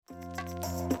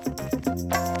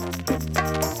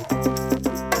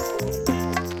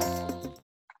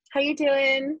you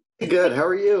doing? Good. How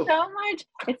are you? So much.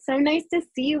 It's so nice to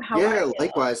see you. How are you?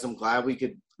 Likewise. I'm glad we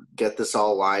could get this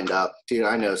all lined up. Dude,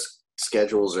 I know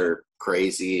schedules are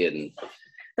crazy and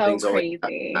So things always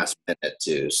crazy. last minute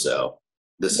too. So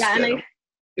this is Yeah, good. and I'm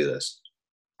do this.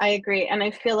 I agree. And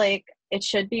I feel like it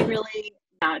should be really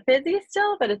not busy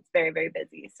still, but it's very, very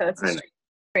busy. So it's a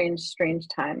strange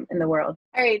time in the world.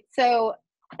 All right. So,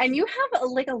 and you have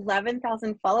like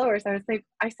 11,000 followers.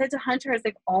 I said to Hunter, I was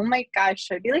like, oh my gosh,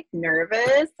 should I be like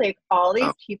nervous? Like all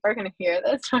these people are going to hear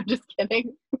this. I'm just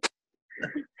kidding.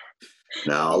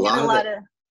 No, a lot of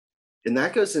and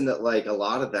that goes into like a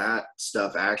lot of that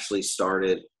stuff actually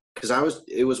started because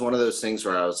it was one of those things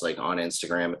where I was like on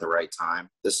Instagram at the right time.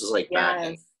 This is like back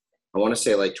in, I want to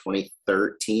say like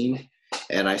 2013.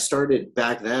 And I started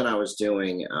back then I was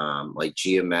doing like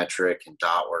geometric and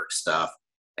dot work stuff.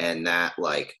 And that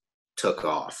like took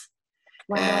off.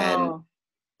 Wow. And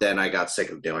then I got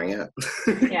sick of doing it.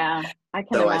 Yeah, I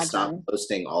can imagine. I stopped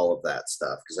posting all of that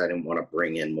stuff because I didn't want to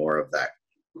bring in more of that.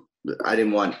 I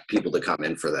didn't want people to come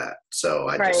in for that. So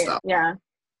I just stopped. Yeah.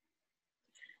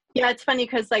 Yeah, it's funny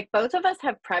because like both of us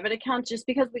have private accounts just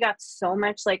because we got so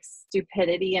much like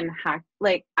stupidity and hack.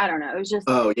 Like, I don't know. It was just.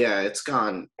 Oh yeah, it's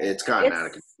gotten out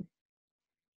of control.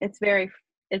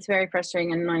 It's very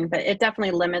frustrating and annoying, but it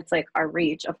definitely limits like our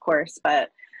reach, of course, but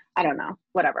I don't know,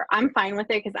 whatever. I'm fine with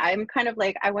it because I'm kind of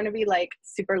like, I want to be like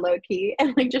super low key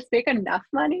and like just make enough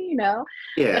money, you know?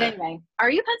 Yeah. But anyway, are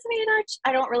you Pennsylvania Dutch?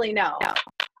 I don't really know. No.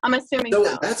 I'm assuming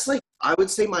so. That's like, I would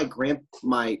say my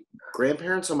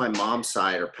grandparents on my mom's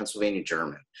side are Pennsylvania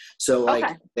German. So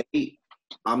like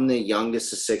I'm the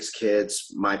youngest of 6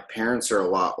 kids. My parents are a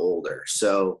lot older.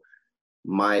 So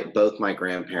both my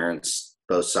grandparents,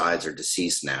 both sides are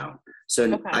deceased now.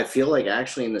 So I feel like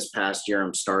actually in this past year,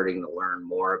 I'm starting to learn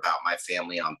more about my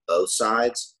family on both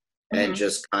sides and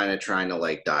just kind of trying to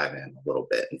like dive in a little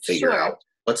bit and figure out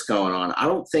what's going on. I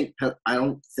don't think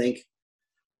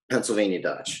Pennsylvania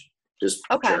Dutch, just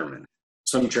German.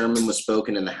 Some German was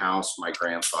spoken in the house. My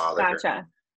grandfather. Gotcha.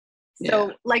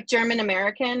 So like German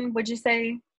American, would you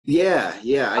say? Yeah.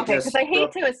 Okay, because I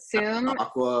hate to assume.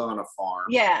 Aqua on a farm.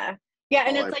 Yeah. Yeah,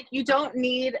 and it's like you don't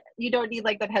need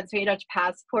like the Pennsylvania Dutch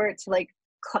passport to like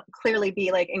clearly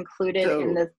be like included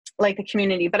in the like the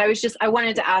community. But I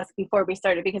wanted to ask before we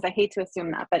started because I hate to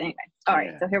assume that. But anyway, all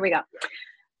right. So here we go.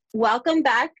 Welcome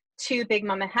back to Big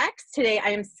Mama Hacks. Today I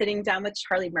am sitting down with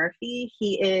Charlie Murphy.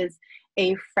 He is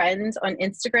a friend on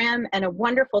Instagram and a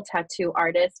wonderful tattoo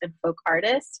artist and folk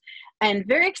artist. And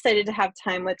very excited to have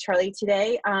time with Charlie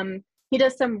today. He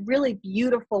does some really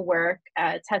beautiful work,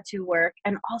 tattoo work,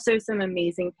 and also some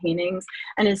amazing paintings,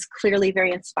 and is clearly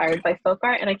very inspired by folk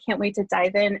art. And I can't wait to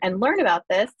dive in and learn about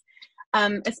this,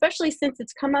 especially since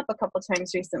it's come up a couple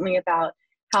times recently about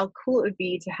how cool it would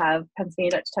be to have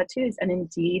Pennsylvania Dutch tattoos. And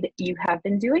indeed, you have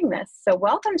been doing this. So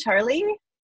welcome, Charlie.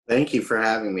 Thank you for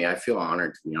having me. I feel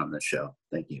honored to be on this show.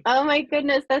 Thank you. Oh my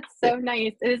goodness, that's so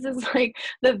nice. This is like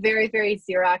the very, very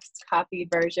Xerox copied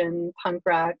version, punk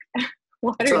rock.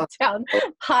 Watered down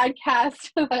podcast,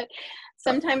 but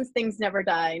sometimes things never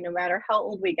die. No matter how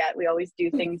old we get, we always do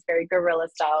things very guerrilla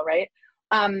style, right?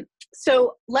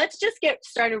 So let's just get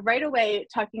started right away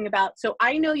talking about, so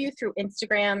I know you through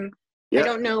Instagram. I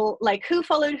don't know like who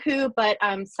followed who, but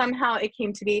somehow it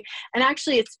came to be. And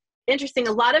actually it's interesting.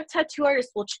 A lot of tattoo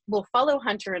artists will follow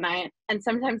Hunter and I, and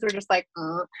sometimes we're just like,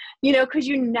 you know, because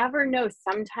you never know.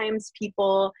 Sometimes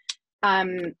people,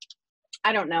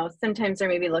 I don't know, sometimes they're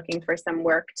maybe looking for some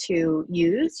work to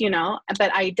use, you know, but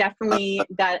I definitely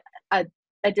got a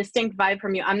distinct vibe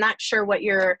from you. I'm not sure what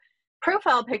your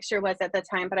profile picture was at the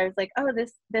time, but I was like, oh,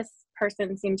 this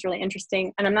person seems really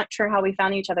interesting. And I'm not sure how we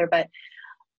found each other, but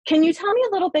can you tell me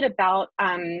a little bit about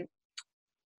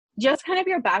just kind of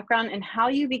your background and how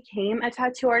you became a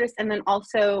tattoo artist? And then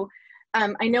also,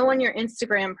 I know on your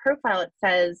Instagram profile, it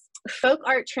says folk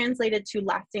art translated to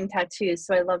lasting tattoos.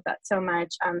 So I love that so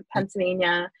much.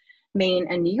 Pennsylvania, Maine,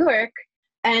 and New York.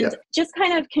 And just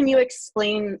kind of, can you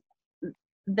explain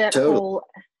that whole,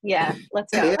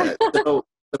 let's go.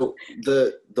 So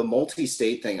the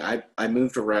multi-state thing, I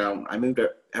moved around. I moved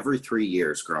every 3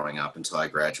 years growing up until I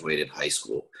graduated high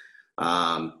school.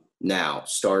 Now,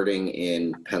 starting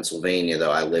in Pennsylvania,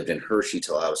 though, I lived in Hershey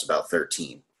till I was about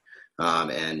 13.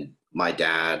 And my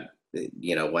dad,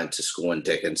 you know, went to school in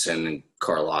Dickinson and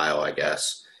Carlisle, I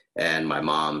guess. And my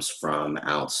mom's from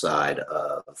outside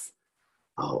of,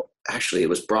 actually, it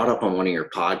was brought up on one of your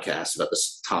podcasts about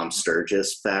this Tom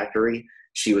Sturgis factory.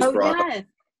 She was brought up in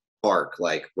Park,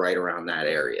 like right around that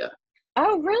area.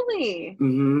 Oh, really?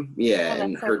 Mm-hmm. Yeah,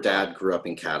 and her dad grew up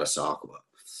in Catasauqua.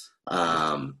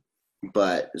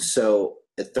 But so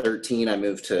at 13, I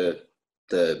moved to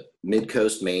the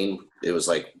mid-coast Maine. It was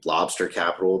like lobster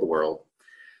capital of the world.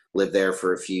 Lived there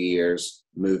for a few years,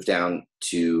 moved down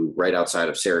to right outside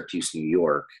of Syracuse, New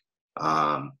York,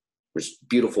 which is a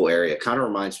beautiful area. Kind of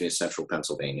reminds me of central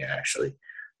Pennsylvania, actually.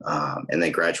 And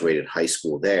then graduated high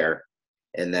school there.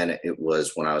 And then it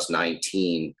was when I was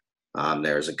 19,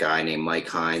 there was a guy named Mike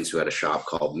Hines who had a shop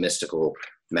called Mystical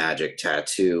Magic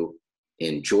Tattoo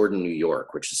in Jordan, New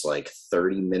York, which is like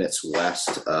 30 minutes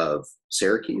west of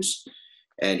Syracuse.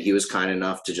 And he was kind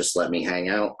enough to just let me hang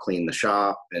out, clean the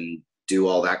shop, and do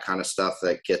all that kind of stuff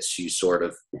that gets you sort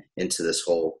of into this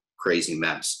whole crazy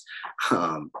mess.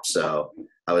 So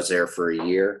I was there for a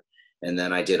year, and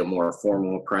then I did a more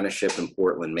formal apprenticeship in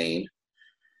Portland, Maine.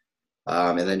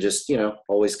 And then just,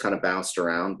 always kind of bounced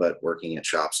around, but working at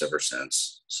shops ever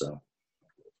since. So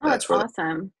that's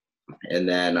awesome. And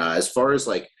then as far as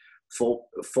like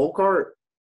folk art,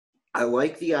 I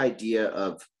like the idea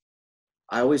of,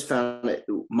 I always found it,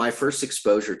 my first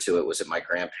exposure to it was at my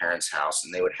grandparents' house,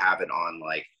 and they would have it on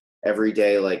like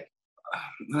everyday, like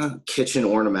kitchen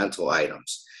ornamental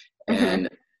items. Mm-hmm. And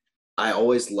I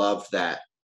always loved that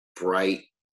bright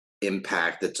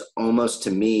impact that's almost,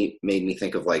 to me, made me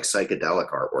think of like psychedelic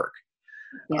artwork.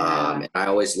 Yeah. And I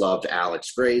always loved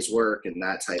Alex Gray's work and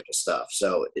that type of stuff.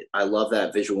 So I love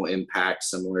that visual impact,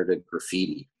 similar to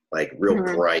graffiti, like real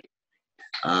mm-hmm. bright.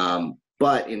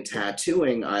 But in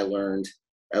tattooing, I learned,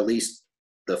 at least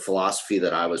the philosophy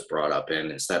that I was brought up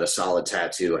in, is that a solid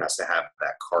tattoo has to have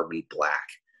that carbon black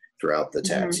throughout the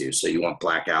mm-hmm. tattoo. So you want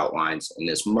black outlines and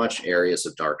as much areas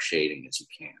of dark shading as you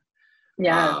can.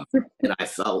 Yeah. And I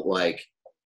felt like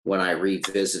when I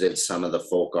revisited some of the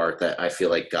folk art that I feel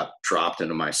like got dropped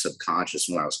into my subconscious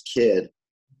when I was a kid,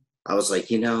 I was like,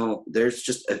 there's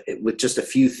just, with just a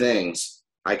few things,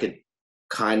 I could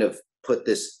kind of put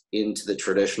this into the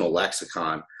traditional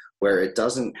lexicon where it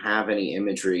doesn't have any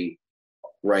imagery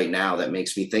right now that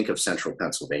makes me think of central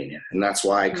Pennsylvania. And that's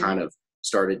why I kind of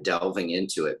started delving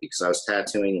into it, because I was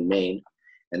tattooing in Maine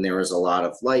and there was a lot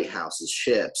of lighthouses,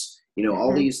 ships,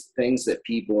 all these things that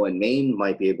people in Maine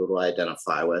might be able to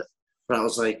identify with. But I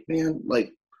was like, man,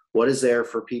 like, what is there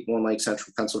for people in like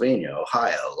central Pennsylvania,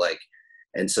 Ohio? Like,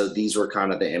 and so these were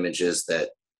kind of the images that,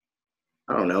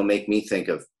 I don't know, make me think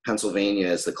of Pennsylvania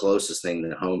as the closest thing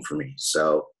to home for me.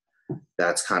 So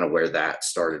that's kind of where that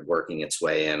started working its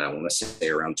way in. I want to say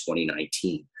around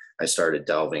 2019, I started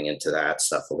delving into that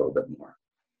stuff a little bit more.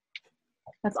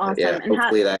 That's awesome. Yeah, and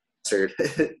hopefully that answered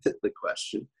the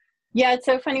question. Yeah, it's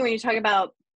so funny when you talk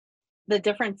about the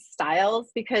different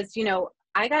styles, because,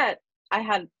 I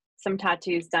had some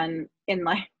tattoos done in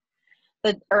like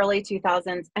the early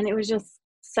 2000s, and it was just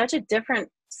such a different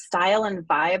style and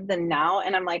vibe than now.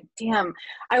 And I'm like, damn,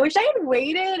 I wish I had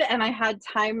waited and I had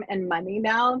time and money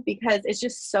now, because it's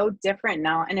just so different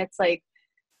now. And it's like,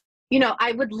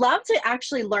 I would love to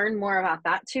actually learn more about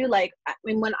that too. Like, I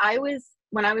mean, when I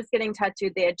was getting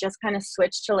tattooed, they had just kind of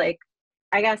switched to like,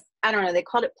 I guess, I don't know, they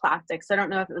called it plastic. So I don't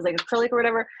know if it was like acrylic or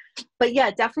whatever, but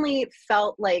yeah, definitely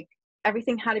felt like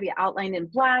everything had to be outlined in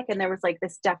black. And there was like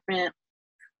this definite,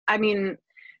 I mean,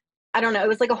 I don't know, it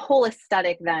was like a whole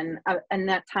aesthetic then in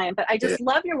that time. But I just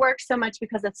love your work so much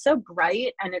because it's so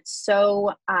bright and it's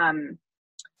so,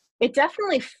 it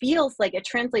definitely feels like it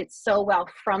translates so well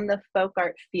from the folk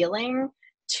art feeling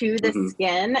to the mm-hmm.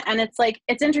 skin. And it's like,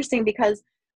 it's interesting because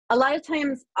a lot of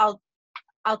times I'll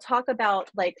talk about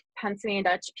like Pennsylvania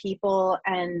Dutch people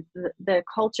and the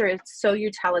culture is so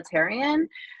utilitarian.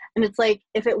 And it's like,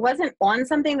 if it wasn't on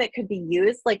something that could be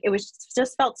used, like it was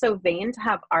just felt so vain to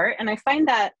have art. And I find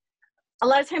that a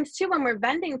lot of times too, when we're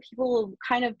vending, people will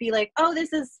kind of be like, oh,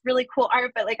 this is really cool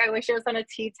art, but like, I wish it was on a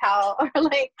tea towel or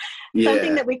like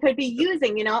something that we could be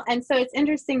using, And so it's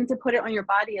interesting to put it on your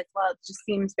body as well. It just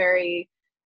seems very,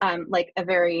 like a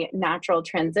very natural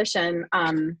transition.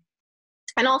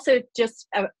 And also just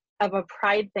of a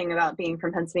pride thing about being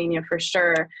from Pennsylvania for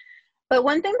sure. But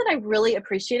one thing that I really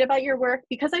appreciate about your work,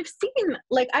 because I've seen,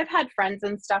 like, I've had friends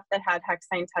and stuff that had hex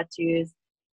sign tattoos,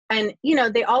 and,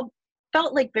 they all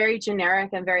felt like very generic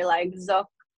and very like Zook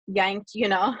yanked,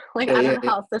 like I don't know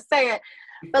how else to say it.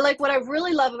 But like what I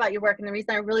really love about your work, and the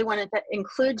reason I really wanted to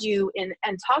include you in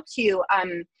and talk to you,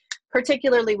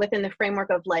 particularly within the framework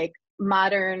of like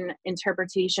modern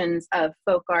interpretations of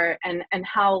folk art and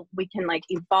how we can like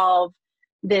evolve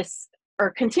this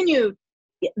or continue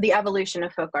the evolution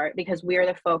of folk art, because we are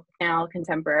the folk now,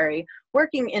 contemporary,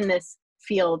 working in this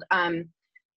field.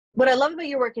 What I love about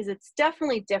your work is it's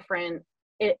definitely different.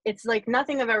 It's like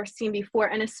nothing I've ever seen before,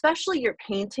 and especially your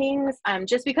paintings,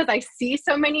 just because I see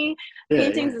so many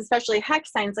paintings, especially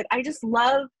hex signs, like I just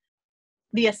love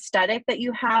the aesthetic that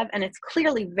you have, and it's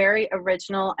clearly very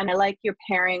original. And I like your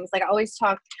pairings. Like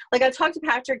I've talked to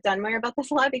Patrick Dunmore about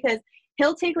this a lot, because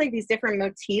he'll take like these different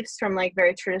motifs from like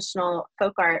very traditional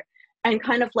folk art and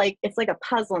kind of like, it's like a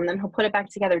puzzle, and then he'll put it back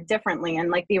together differently, and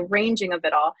like the arranging of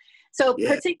it all. So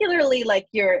particularly like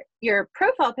your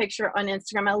profile picture on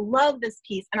Instagram, I love this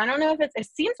piece. And I don't know if it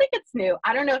seems like it's new.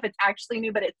 I don't know if it's actually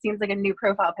new, but it seems like a new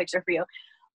profile picture for you.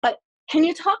 But can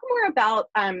you talk more about,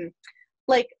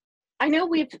 like, I know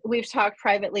we've talked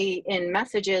privately in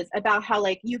messages about how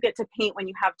like you get to paint when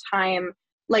you have time,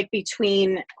 like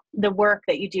between the work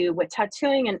that you do with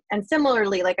tattooing, and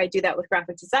similarly, like I do that with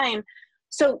graphic design.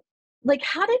 So like,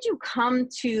 how did you come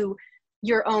to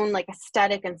your own like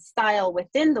aesthetic and style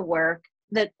within the work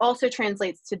that also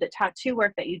translates to the tattoo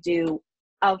work that you do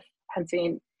of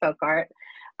Pennsylvania folk art?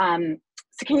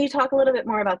 So can you talk a little bit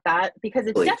more about that? Because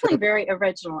it's definitely very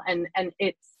original, and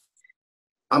it's,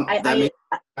 I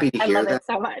love it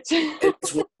so much.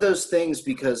 It's one of those things,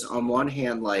 because on one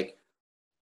hand, like,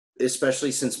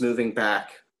 especially since moving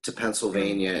back to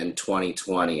Pennsylvania in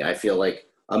 2020, I feel like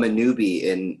I'm a newbie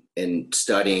in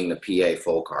studying the PA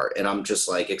folk art, and I'm just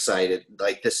like excited.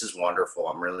 Like, this is wonderful.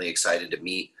 I'm really excited to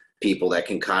meet people that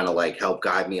can kind of like help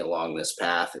guide me along this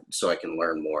path, so I can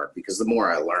learn more, because the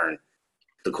more I learn,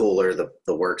 the cooler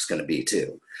the work's going to be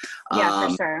too. Yeah,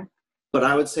 for sure. But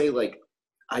I would say, like,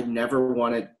 I never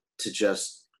wanted to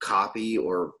just copy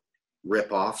or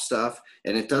rip off stuff,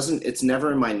 and it's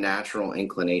never in my natural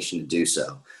inclination to do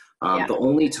so. The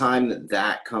only time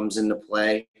that comes into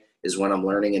play is when I'm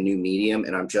learning a new medium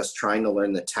and I'm just trying to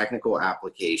learn the technical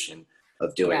application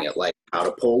of doing it, like how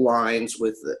to pull lines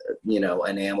with,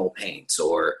 enamel paints,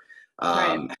 or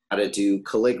how to do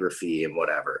calligraphy and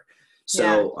whatever.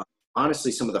 So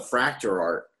honestly, some of the fracture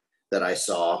art that I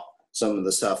saw, some of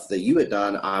the stuff that you had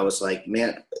done, I was like,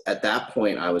 man, at that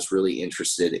point, I was really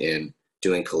interested in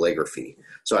doing calligraphy.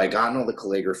 So I gotten all the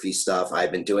calligraphy stuff.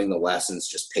 I've been doing the lessons,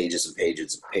 just pages and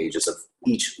pages and pages of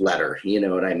each letter. You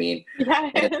know what I mean?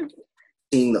 And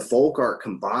seeing the folk art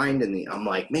combined, and I'm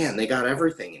like, man, they got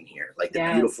everything in here. Like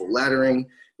the beautiful lettering,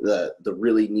 the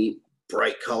really neat,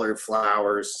 bright colored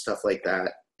flowers, stuff like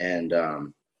that. And,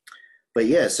 but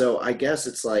yeah, so I guess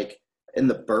it's like, and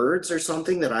the birds are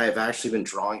something that I have actually been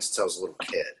drawing since I was a little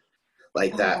kid.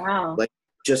 Like like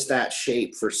just that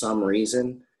shape, for some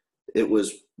reason. It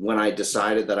was when I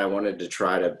decided that I wanted to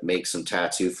try to make some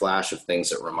tattoo flash of things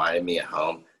that reminded me of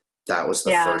home. That was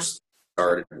the first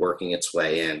started working its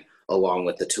way in, along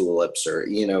with the tulips, or,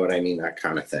 you know what I mean? That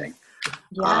kind of thing.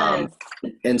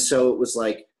 And so it was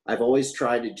like, I've always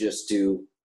tried to just do,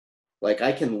 like,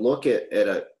 I can look at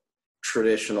a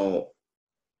traditional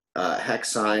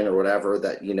hex sign or whatever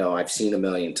that, I've seen a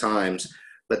million times,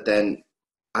 but then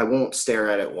I won't stare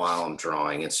at it while I'm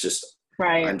drawing. It's just,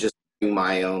 I'm just doing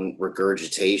my own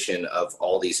regurgitation of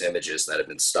all these images that have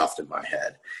been stuffed in my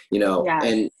head,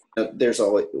 and there's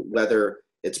always, whether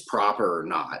it's proper or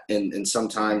not. And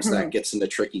sometimes that gets into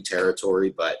tricky territory,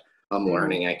 but I'm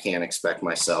learning. I can't expect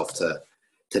myself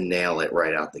to nail it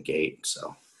right out the gate.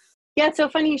 So. Yeah. It's so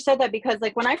funny you said that, because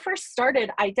like when I first started,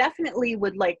 I definitely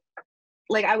would like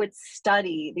I would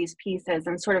study these pieces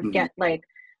and sort of get like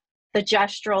the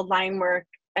gestural line work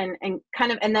and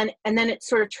kind of, and then it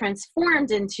sort of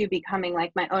transformed into becoming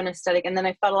like my own aesthetic. And then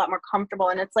I felt a lot more comfortable.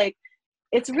 And it's like,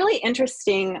 it's really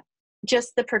interesting,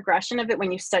 just the progression of it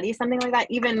when you study something like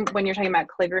that, even when you're talking about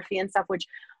calligraphy and stuff, which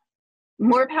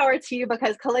more power to you,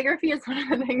 because calligraphy is one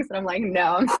of the things that I'm like,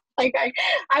 no, like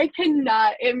I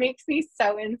cannot, it makes me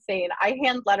so insane. I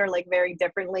hand letter like very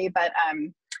differently, but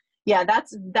yeah,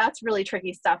 that's really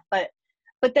tricky stuff.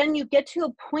 But then you get to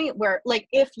a point where, like,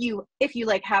 if you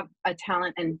like have a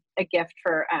talent and a gift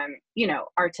for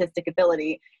artistic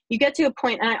ability, you get to a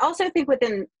point, and I also think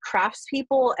within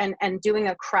craftspeople and doing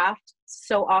a craft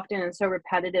so often and so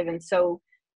repetitive and so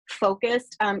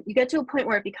focused, you get to a point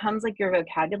where it becomes like your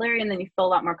vocabulary, and then you feel a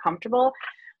lot more comfortable.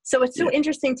 So it's so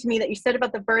interesting to me that you said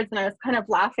about the birds, and I was kind of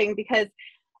laughing, because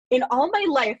in all my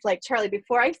life, like Charlie,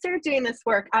 before I started doing this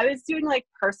work, I was doing like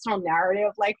personal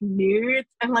narrative, like nudes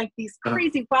and like these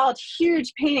crazy, wild,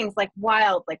 huge paintings, like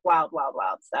wild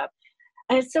stuff.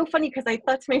 And it's so funny, because I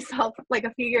thought to myself like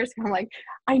a few years ago, I'm like,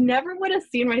 I never would have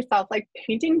seen myself like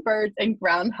painting birds and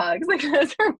groundhogs. Like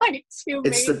those are my two main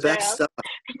It's the best stuff.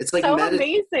 It's like so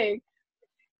amazing.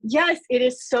 Yes, it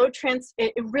is so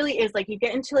it really is, like you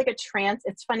get into like a trance.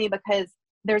 It's funny because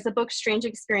there's a book, Strange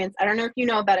Experience. I don't know if you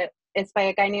know about it. It's by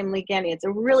a guy named Lee Gandy. It's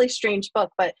a really strange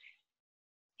book, but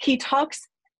he talks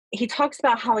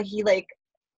about how he like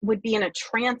would be in a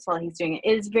trance while he's doing it.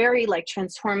 It is very like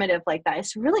transformative like that.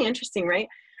 It's really interesting, right?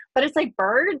 but it's like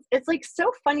birds. It's like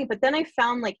so funny. But then I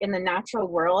found like in the natural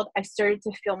world, I started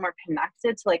to feel more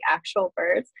connected to like actual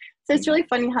birds. So it's really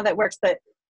funny how that works. But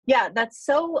yeah, that's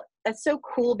so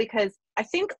cool, because I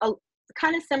think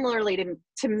kind of similarly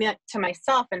to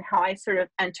myself and how I sort of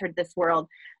entered this world.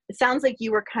 It sounds like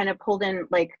you were kind of pulled in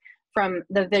like from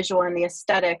the visual and the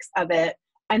aesthetics of it,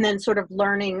 and then sort of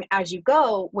learning as you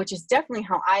go, which is definitely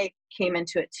how I came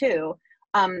into it too.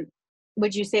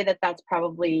 Would you say that that's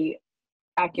probably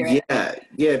accurate?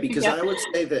 Yeah, because I would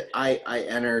say that I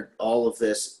entered all of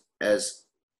this as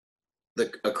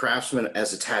a craftsman,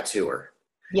 as a tattooer,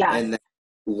 and then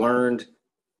learned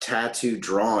tattoo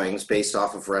drawings based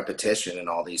off of repetition and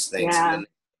all these things, and then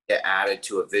get added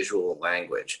to a visual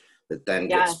language that then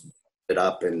gets spit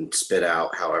up and spit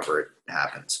out however it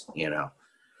happens, you know.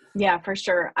 Yeah, for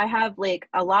sure. I have like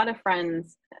a lot of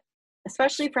friends,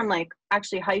 especially from like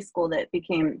actually high school, that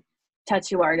became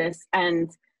tattoo artists,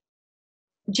 and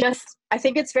just I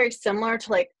think it's very similar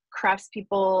to like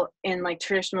craftspeople in like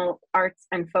traditional arts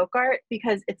and folk art,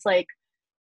 because it's like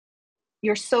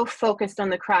you're so focused on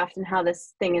the craft and how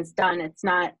this thing is done. It's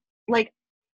not like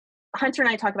Hunter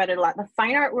and I talk about it a lot. The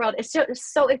fine art world is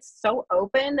it's so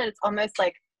open that it's almost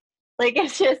like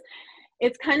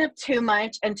it's kind of too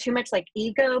much like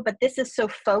ego, but this is so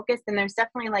focused, and there's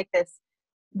definitely like this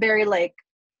very like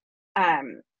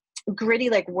gritty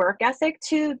like work ethic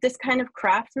to this kind of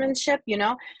craftsmanship, you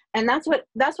know. And that's what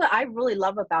I really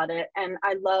love about it. And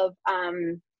I love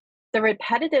the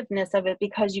repetitiveness of it,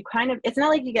 because you kind of, it's not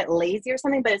like you get lazy or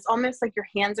something, but it's almost like your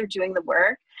hands are doing the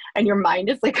work and your mind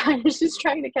is like kind of just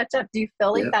trying to catch up. Do you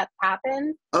feel like that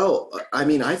happens? Oh, I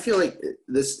mean, I feel like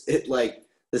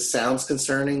this sounds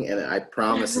concerning, and I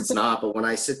promise it's not, but when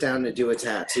I sit down to do a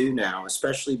tattoo now,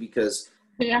 especially because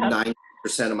 90%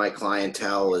 of my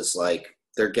clientele is like,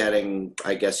 they're getting,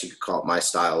 I guess you could call it my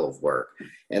style of work.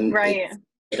 And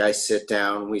I sit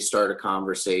down, we start a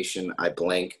conversation, I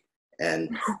blink,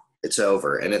 and it's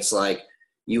over. And it's like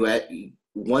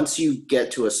once you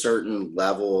get to a certain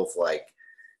level of like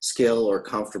skill or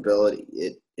comfortability,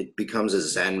 it becomes a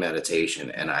Zen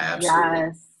meditation. And I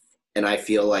absolutely, and I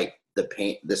feel like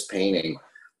this painting,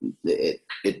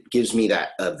 it gives me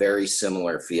a very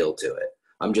similar feel to it.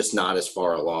 I'm just not as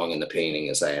far along in the painting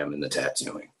as I am in the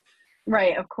tattooing.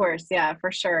 Right, of course. Yeah,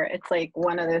 for sure. It's like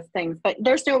one of those things, but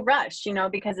there's no rush, you know,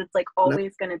 because it's like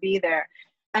always going to be there.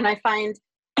 And I find,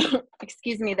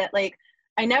 excuse me, that like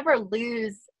I never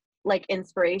lose like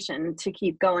inspiration to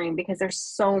keep going, because there's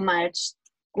so much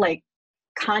like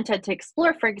content to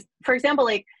explore. For example,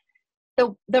 like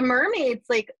the mermaids,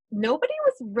 like nobody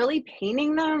was really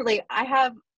painting them. Like I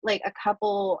have like a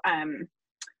couple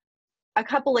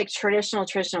like traditional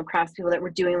crafts people that were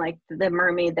doing like the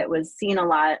mermaid that was seen a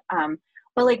lot,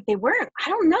 but like they weren't, I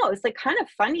don't know, it's like kind of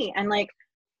funny. And like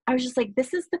I was just like,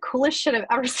 this is the coolest shit I've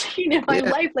ever seen in my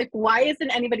life. Like, why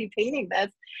isn't anybody painting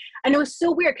this? And it was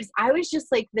so weird, because I was just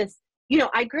like this, you know,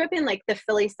 I grew up in like the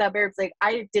Philly suburbs. Like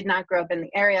I did not grow up in the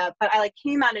area, but I like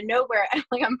came out of nowhere, and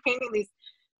like I'm painting these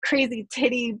crazy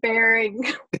titty bearing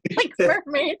like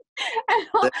mermaid,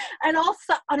 and all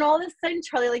of a sudden,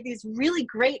 Charlie, like these really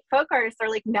great folk artists are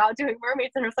like now doing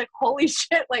mermaids, and it's like, holy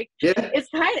shit, like it's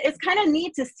kind of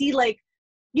neat to see, like,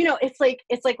 you know, it's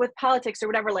like with politics or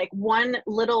whatever, like one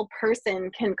little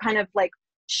person can kind of like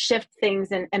shift things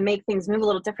and make things move a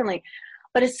little differently.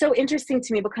 But it's so interesting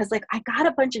to me, because like I got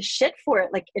a bunch of shit for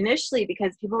it, like initially,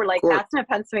 because people were like, that's not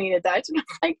Pennsylvania Dutch. And I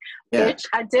was like, bitch,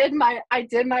 I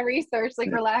did my research, like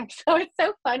relax. So it's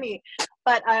so funny.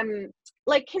 But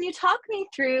like, can you talk me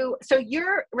through, so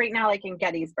you're right now like in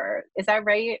Gettysburg, is that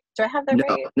right? Do I have that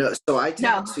right? No, so I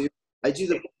do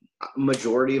the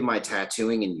majority of my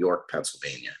tattooing in York,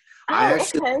 Pennsylvania. I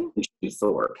actually in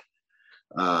Thorpe.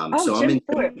 So I'm in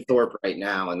Thorpe right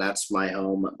now, and that's my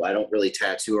home. I don't really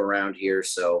tattoo around here,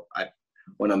 so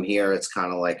when I'm here, it's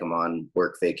kind of like I'm on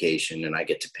work vacation, and I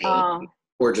get to paint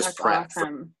or just prep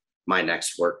for my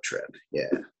next work trip. Yeah.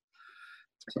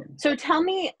 So tell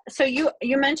me, so you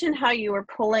mentioned how you were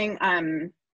pulling,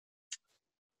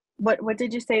 what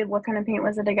did you say? What kind of paint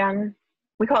was it again?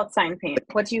 We call it sign paint.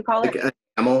 What do you call it? Like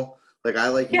enamel. Like I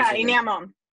like using enamel.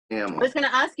 I was going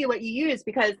to ask you what you use,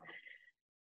 because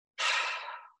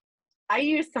I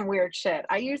use some weird shit.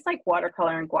 I use like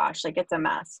watercolor and gouache, like it's a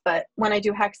mess. But when I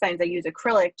do hex signs, I use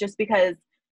acrylic, just because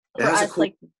for us,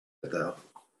 like, though.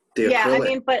 I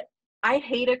mean, but I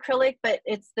hate acrylic, but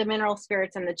it's the mineral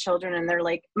spirits and the children, and they're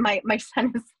like, my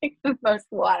son is like the most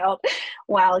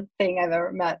wild thing I've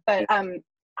ever met. But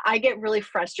I get really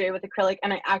frustrated with acrylic,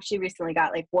 and I actually recently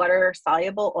got like water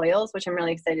soluble oils, which I'm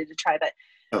really excited to try. But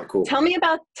Oh, cool. tell me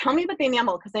about the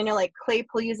enamel, because I know like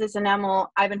Claypool uses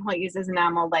enamel, Ivan Hoyt uses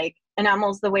enamel. Like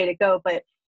enamel's the way to go, but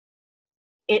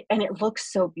it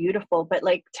looks so beautiful. But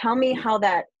like, tell me how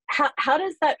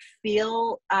does that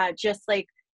feel? Just like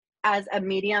as a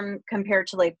medium compared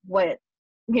to like what,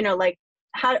 like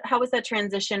how was that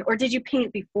transition, or did you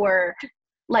paint before?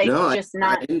 Like No, just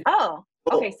not. Oh,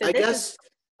 well, okay. So I guess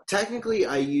technically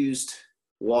I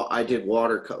did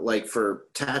watercolor. Like for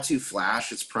Tattoo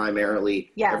Flash, it's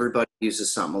primarily, yes. everybody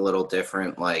uses something a little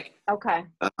different. Like, okay.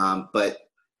 But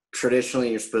traditionally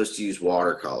you're supposed to use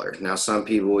watercolor. Now some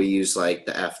people will use like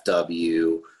the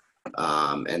FW,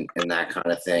 and that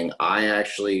kind of thing.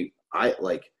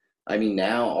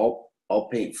 Now I'll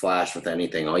paint Flash with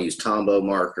anything. I'll use Tombow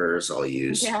markers. I'll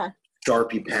use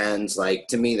Sharpie pens. Like,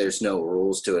 to me, there's no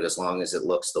rules to it as long as it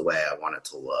looks the way I want it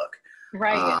to look.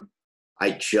 Right.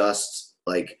 I just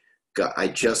got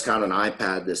an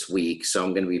iPad this week, so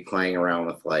I'm going to be playing around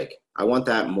with like, I want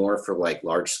that more for like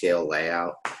large scale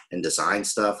layout and design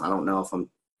stuff. I don't know if I'm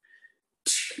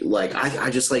like, I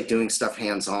just like doing stuff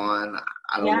hands on.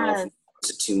 I don't know if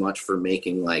it's too much for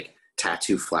making like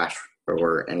Tattoo Flash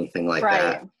or anything like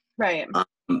that. Right.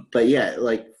 But yeah,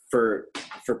 like for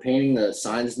painting the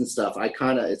signs and stuff,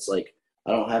 it's like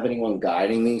I don't have anyone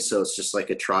guiding me, so it's just like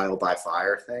a trial by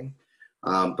fire thing.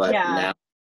 But now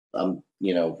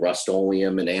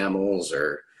Rust-Oleum enamels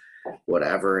or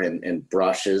whatever, and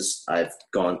brushes. I've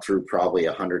gone through probably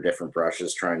 100 different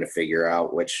brushes trying to figure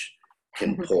out which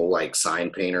can pull like sign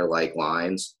painter like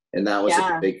lines. And that was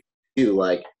a big too.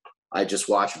 Like, I just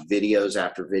watched videos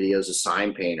after videos of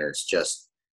sign painters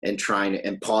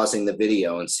and pausing the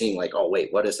video and seeing like, oh wait,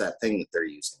 what is that thing that they're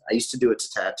using? I used to do it to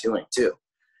tattooing too,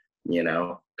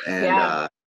 and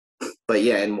but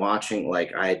yeah, and watching,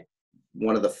 like,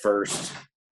 one of the first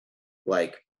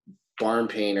like barn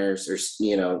painters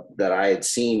that I had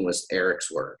seen was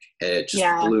Eric's work, and it just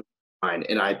blew my mind.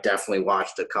 And I definitely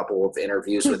watched a couple of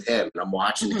interviews with him, and I'm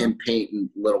watching him painting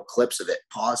little clips of it,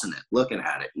 pausing it, looking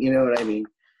at it. You know what I mean?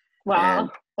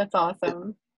 Wow, that's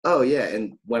awesome. Oh yeah,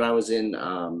 and when I was in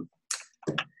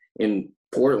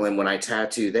Portland, when I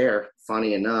tattooed there,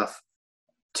 funny enough,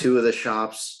 two of the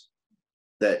shops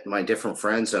that my different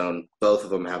friends own, both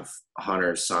of them have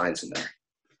Hunter's signs in there.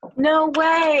 No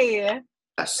way.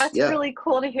 Yes. That's really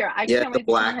cool to hear. I can't wait the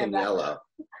black and yellow.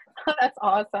 That's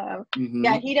awesome. Mm-hmm.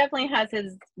 Yeah, he definitely has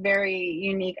his very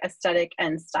unique aesthetic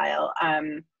and style.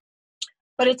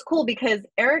 But it's cool because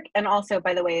Eric, and also,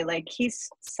 by the way, like, he's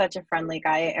such a friendly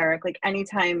guy, Eric. Like,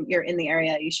 anytime you're in the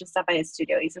area, you should stop by his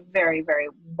studio. He's a very, very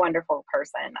wonderful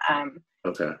person.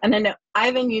 Okay. And then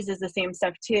Ivan uses the same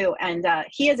stuff too. And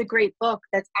he has a great book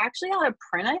that's actually out of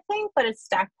print, I think, but it's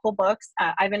Stackpole Books.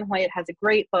 Ivan Hoyt has a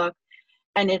great book,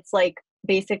 and it's like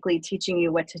basically teaching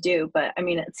you what to do. But I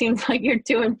mean, it seems like you're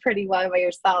doing pretty well by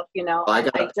yourself,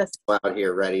 I just out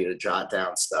here ready to jot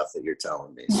down stuff that you're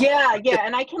telling me. Yeah,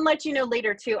 and I can let you know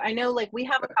later too. I know, like, we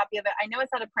have a copy of it. I know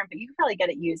it's out of print, but you can probably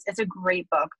get it used. It's a great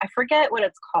book. I forget what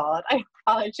it's called. I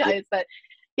apologize, but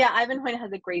yeah, Ivan Hoyt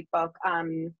has a great book.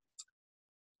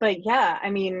 But yeah,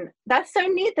 I mean, that's so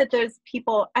neat that there's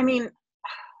people. I mean,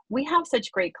 we have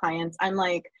such great clients. I'm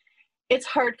like, it's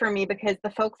hard for me because the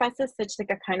Folk Fest is such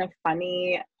like a kind of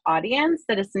funny audience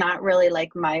that it's not really like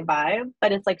my vibe,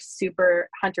 but it's like super,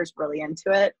 Hunter's really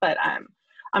into it, but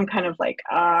I'm kind of like,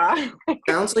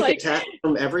 Sounds like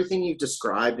from everything you've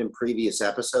described in previous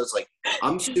episodes, like,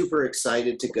 I'm super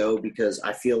excited to go because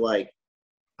I feel like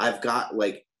I've got,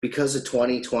 like, because of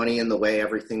 2020 and the way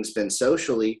everything's been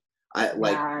socially,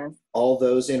 all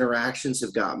those interactions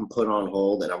have gotten put on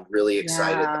hold, and I'm really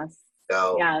excited to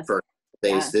go for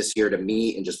days this year to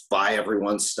meet and just buy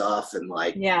everyone's stuff and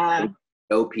like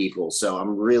know people. So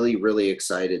I'm really, really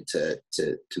excited to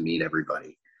meet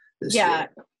everybody this year.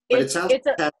 But it sounds like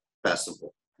a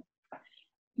festival.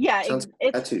 Yeah,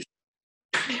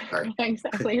 Sorry.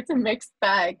 Exactly. It's a mixed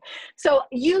bag. So,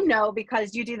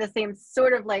 because you do the same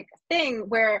sort of like thing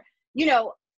where,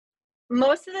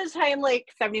 most of the time, like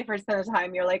 70% of the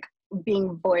time, you're like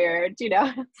being voyeured,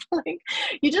 it's like,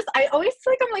 I always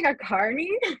feel like I'm like a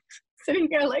carny sitting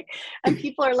here, like, and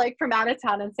people are like from out of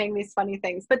town and saying these funny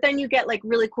things. But then you get like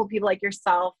really cool people like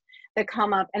yourself that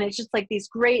come up, and it's just like these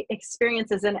great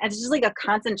experiences. And it's just like a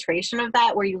concentration of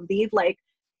that where you leave like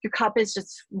your cup is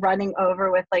just running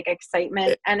over with like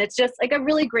excitement. And it's just like a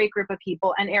really great group of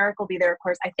people. And Eric will be there, of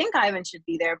course. I think Ivan should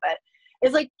be there, but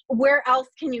it's like, where else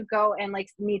can you go and like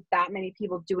meet that many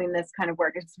people doing this kind of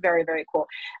work? It's very, very cool.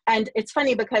 And it's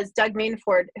funny because Doug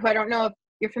Mainford, who I don't know if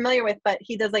you're familiar with, but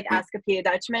he does like Ask a Pia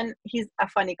Dutchman. He's a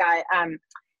funny guy.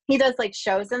 he does like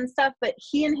shows and stuff, but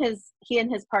he and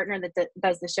his partner that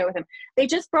does the show with him, they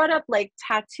just brought up like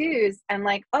tattoos and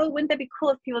like, oh, wouldn't that be cool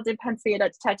if people did Pennsylvania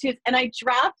Dutch tattoos? And I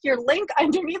dropped your link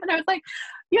underneath and I was like,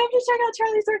 you have to check out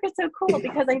Charlie's work. It's so cool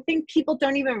because I think people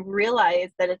don't even realize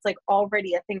that it's like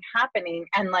already a thing happening.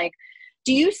 And like,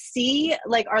 do you see,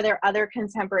 like, are there other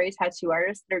contemporary tattoo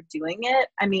artists that are doing it?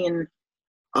 I mean,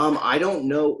 I don't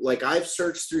know. Like, I've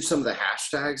searched through some of the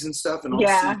hashtags and stuff, and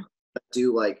yeah,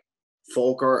 do like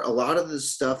folk art. A lot of the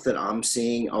stuff that I'm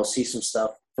seeing, I'll see some stuff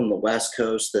from the West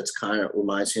Coast that's kind of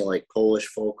reminds me of like Polish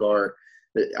folk art.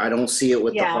 I don't see it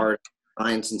with the hard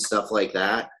lines and stuff like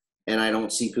that, and I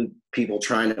don't see people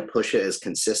trying to push it as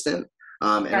consistent.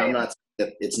 And I'm not saying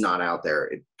that it's not out there.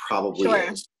 It probably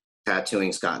is.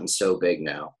 Tattooing's gotten so big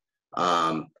now,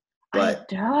 but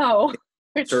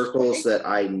circles that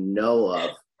I know of,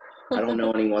 I don't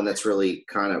know anyone that's really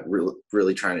kind of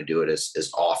really trying to do it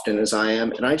as often as I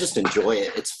am, and I just enjoy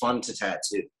it. It's fun to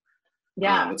tattoo.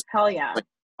 It's hell yeah. Like,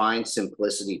 find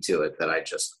simplicity to it that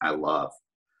I love.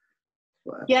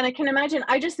 But. Yeah, and I can imagine.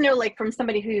 I just know, like, from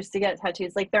somebody who used to get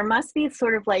tattoos, like there must be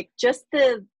sort of like just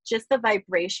the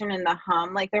vibration and the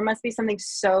hum. Like there must be something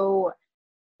so,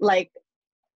 like,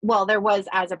 well, there was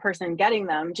as a person getting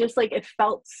them, just like it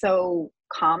felt so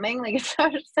calming. Like it's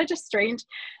such a strange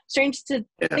thing to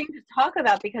talk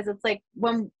about because it's like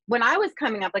when I was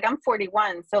coming up, like I'm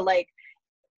 41, so like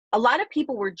a lot of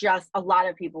people were just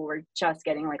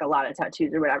getting like a lot of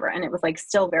tattoos or whatever, and it was like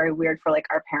still very weird for like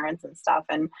our parents and stuff.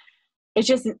 And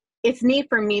it's neat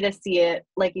for me to see it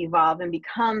like evolve and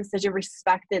become such a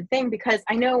respected thing because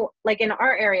I know like in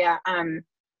our area,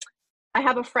 I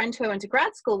have a friend who I went to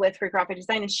grad school with for graphic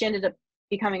design, and she ended up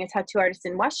becoming a tattoo artist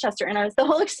in Westchester. And the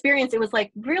whole experience, it was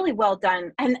like really well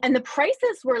done. And the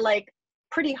prices were like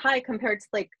pretty high compared to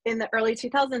like in the early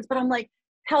 2000s. But I'm like,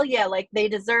 hell yeah, like they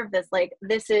deserve this. Like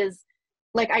this is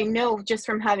like, I know just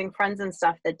from having friends and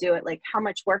stuff that do it, like how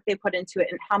much work they put into it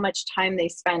and how much time they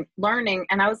spent learning.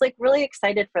 And I was like really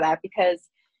excited for that because,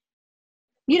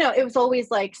 you know, it was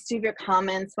always like stupid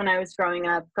comments when I was growing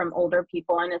up from older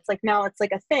people. And it's like, now it's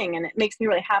like a thing and it makes me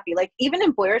really happy. Like even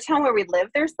in Boyertown where we live,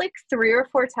 there's like 3 or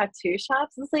 4 tattoo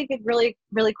shops. It's like really,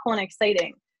 really cool and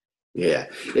exciting. Yeah.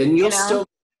 And you'll still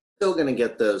going to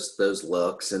get those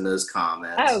looks and those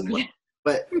comments. Oh, yeah.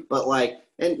 But like,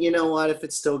 and you know what, if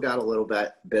it's still got a little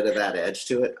bit of that edge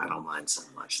to it, I don't mind so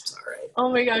much. It's all right.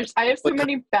 Oh my gosh. I have so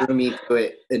many drew me to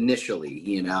it initially,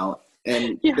 you know,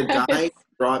 and the guy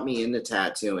brought me into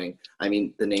tattooing. I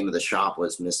mean, the name of the shop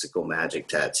was Mystical Magic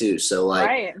Tattoo. So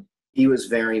like he was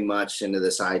very much into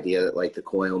this idea that like the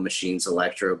coil machine's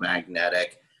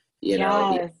electromagnetic, you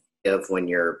know, of when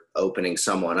you're opening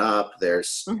someone up,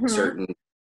 there's certain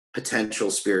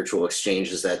potential spiritual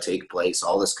exchanges that take place,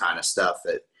 all this kind of stuff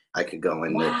that I could go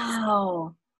into.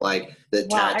 Wow. Like the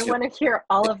tattoo. I want to hear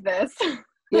all of this.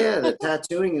 Yeah, the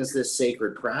tattooing is this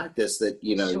sacred practice that,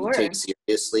 you know, you take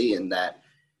seriously, and that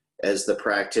as the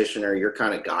practitioner, you're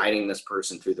kind of guiding this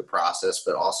person through the process,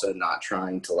 but also not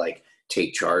trying to like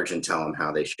take charge and tell them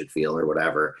how they should feel or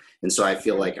whatever. And so I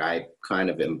feel like I kind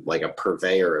of am like a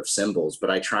purveyor of symbols,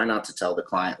 but I try not to tell the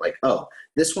client like, oh,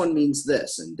 this one means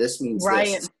this and this means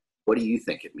this. What do you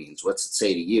think it means? What's it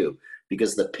say to you?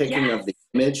 Because the picking of the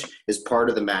image is part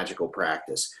of the magical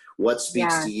practice. What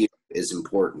speaks to you is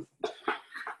important.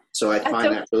 So I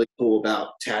find that really cool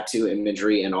about tattoo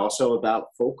imagery and also about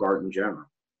folk art in general.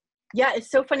 Yeah,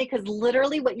 it's so funny because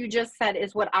literally what you just said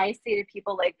is what I say to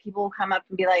people. Like people will come up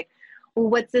and be like, well,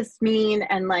 what's this mean?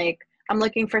 And like, I'm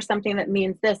looking for something that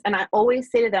means this. And I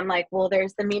always say to them like, well,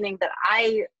 there's the meaning that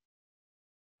I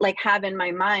like have in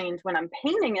my mind when I'm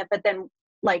painting it. But then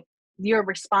like your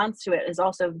response to it is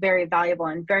also very valuable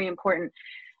and very important.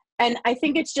 And I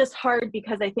think it's just hard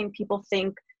because I think people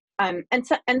think, and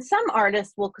some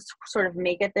artists will sort of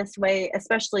make it this way,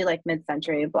 especially like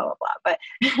mid-century, blah, blah, blah. But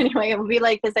anyway, it would be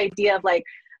like this idea of like,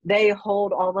 they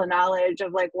hold all the knowledge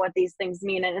of like what these things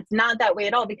mean. And it's not that way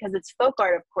at all because it's folk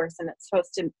art, of course, and it's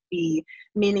supposed to be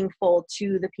meaningful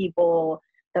to the people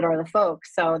that are the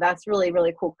folks. So that's really,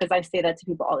 really cool because I say that to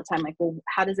people all the time. Like, well,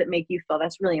 how does it make you feel?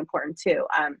 That's really important too.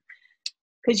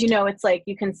 Because, you know, it's like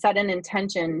you can set an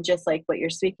intention just like what you're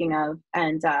speaking of.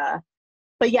 And,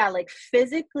 but yeah, like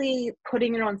physically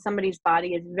putting it on somebody's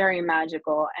body is very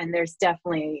magical. And there's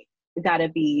definitely got to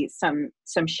be some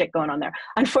shit going on there.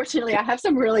 Unfortunately, I have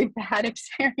some really bad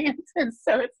experiences.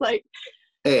 So it's like,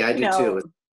 hey, I do too.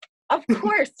 Of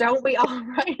course, don't we all,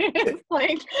 right? It's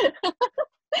like,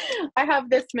 I have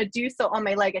this Medusa on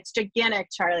my leg. It's gigantic,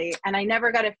 Charlie. And I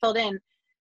never got it filled in.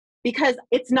 because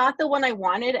it's not the one I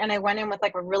wanted. And I went in with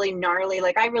like a really gnarly,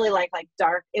 like I really like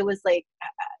dark. It was like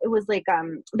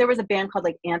there was a band called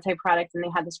like Anti-Product, and they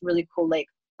had this really cool like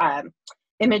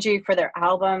imagery for their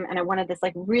album, and I wanted this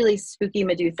like really spooky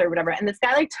Medusa or whatever. And this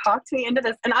guy like talked me into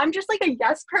this, and I'm just like a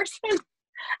yes person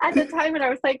at the time, and I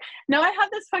was like, no, I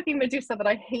have this fucking Medusa that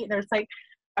I hate, and it's like,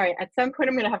 all right, at some point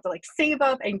I'm gonna have to like save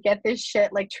up and get this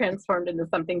shit like transformed into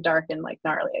something dark and like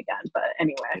gnarly again. But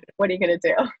anyway, what are you gonna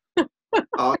do?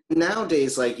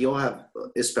 Nowadays, like you'll have,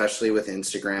 especially with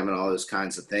Instagram and all those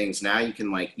kinds of things, now you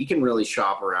can really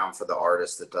shop around for the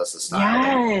artist that does the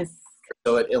style. Yes.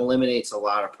 So it eliminates a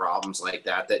lot of problems like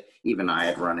that even I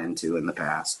had run into in the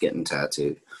past getting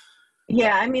tattooed.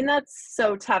 Yeah, I mean, that's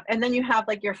so tough. And then you have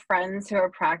like your friends who are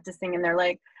practicing and they're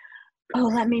like, oh,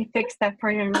 let me fix that for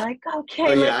you. And you're like,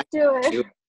 okay, let's do it.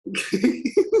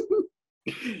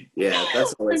 Yeah,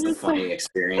 that's always a funny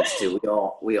experience too.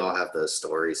 We all have those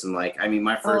stories, and like, I mean,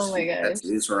 my first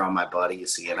tattoos were on my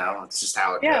buddies. You know, it's just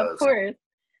how it goes. Yeah, of course.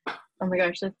 Oh my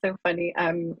gosh, that's so funny.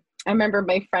 I remember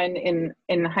my friend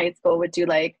in high school would do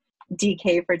like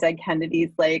DK for Dead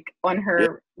Kennedys, like on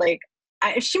her like.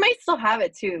 She might still have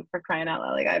it too, for crying out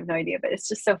loud. Like, I have no idea, but it's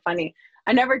just so funny.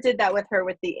 I never did that with her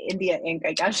with the India ink,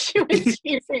 I guess she was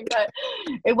using, but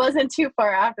it wasn't too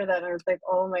far after that. I was like,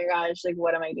 oh my gosh, like,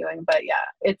 what am I doing? But yeah,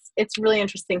 it's really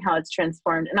interesting how it's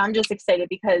transformed. And I'm just excited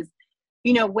because,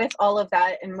 you know, with all of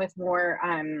that and with more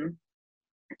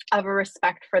of a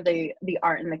respect for the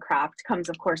art and the craft comes,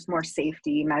 of course, more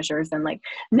safety measures. And like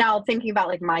now thinking about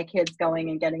like my kids going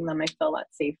and getting them, I feel a lot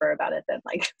safer about it than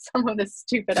like some of the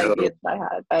stupid ideas that I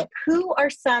had. But who are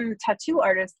some tattoo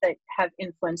artists that have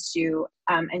influenced you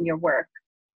in your work?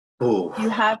 Oh, Do you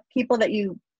have people that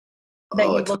you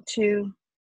look to?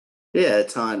 Yeah, a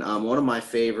ton. One of my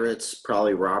favorites,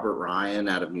 probably Robert Ryan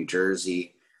out of New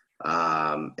Jersey.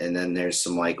 And then there's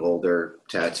some like older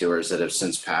tattooers that have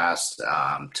since passed.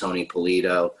 Tony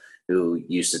Polito, who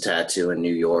used to tattoo in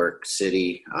New York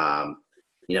City.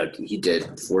 You know, he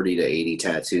did 40 to 80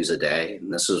 tattoos a day.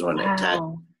 And this was when it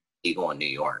tattooed legal in New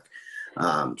York.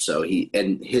 So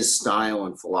his style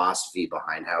and philosophy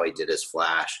behind how he did his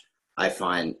flash, I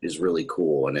find is really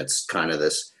cool. And it's kind of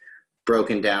this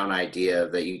broken down idea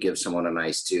that you give someone a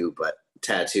nice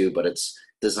tattoo, but it's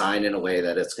designed in a way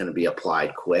that it's going to be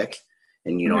applied quick,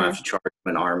 and you don't have to charge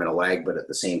them an arm and a leg, but at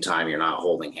the same time, you're not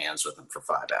holding hands with them for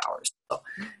 5 hours. So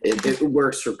it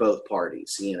works for both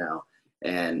parties, you know.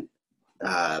 And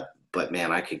but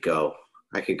man, I could go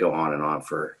on and on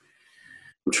for.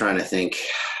 I'm trying to think.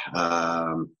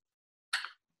 Man,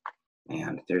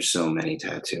 there's so many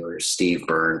tattooers. Steve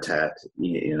Byrne,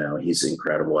 you know, he's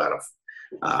incredible out of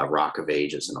Rock of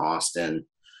Ages in Austin.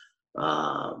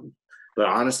 But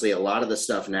honestly, a lot of the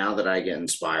stuff now that I get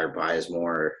inspired by is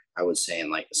more, I would say, in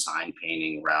like the sign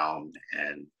painting realm,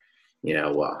 and, you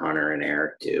know, what Hunter and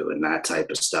Eric do and that type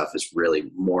of stuff is really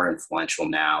more influential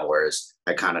now. Whereas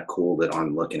I kind of cooled it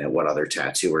on looking at what other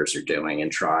tattooers are doing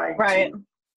and trying to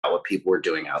what people are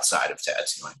doing outside of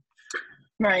tattooing.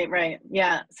 Right.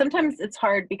 Yeah. Sometimes it's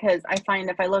hard because I find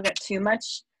if I look at too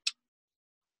much,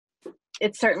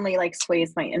 it certainly like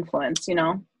sways my influence, you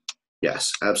know?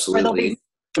 Yes, absolutely.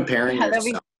 Comparing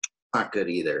yourself, not good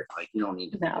either. Like, you don't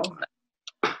need to.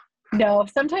 No,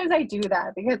 sometimes I do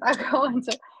that because I go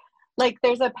into, like,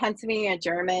 there's a Pennsylvania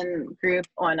German group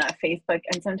on Facebook,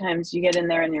 and sometimes you get in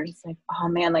there and you're just like, oh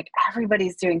man, like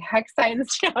everybody's doing hex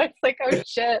signs. You know, it's like, oh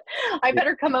shit, I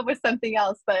better come up with something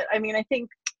else. But I mean, I think,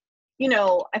 you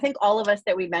know, I think all of us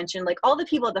that we mentioned, like all the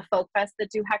people at the Folk Fest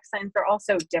that do hex signs, they're all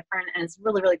so different, and it's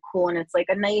really, really cool. And it's like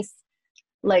a nice,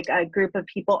 like a group of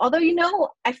people. Although, you know,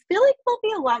 I feel like there'll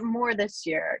be a lot more this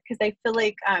year because I feel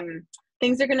like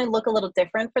things are going to look a little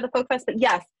different for the Folk Fest. But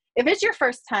yes, if it's your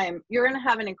first time, you're going to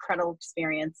have an incredible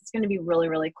experience. It's going to be really,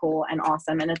 really cool and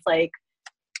awesome. And it's like,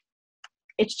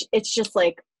 it's just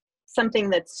like something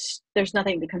there's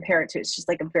nothing to compare it to. It's just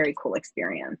like a very cool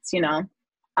experience, you know?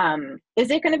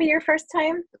 Is it going to be your first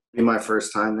time? It'll be my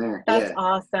first time there. That's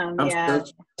awesome. I'm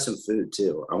some food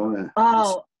too. I want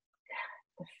to.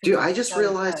 Dude, I just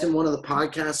realized in one of the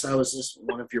podcasts,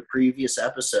 one of your previous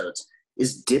episodes,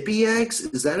 is dippy eggs?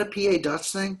 Is that a PA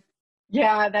Dutch thing?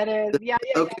 Yeah, that is. Yeah.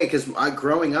 Okay, because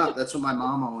growing up, that's what my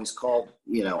mom always called,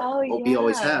 you know, what we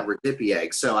always had were dippy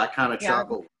eggs. So I kind of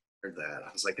chuckled at that.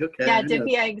 I was like, okay. Yeah,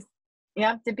 dippy eggs.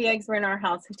 Yeah, dippy eggs were in our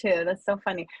house too. That's so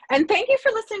funny. And thank you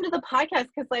for listening to the podcast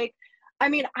because, like, I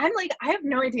mean, I have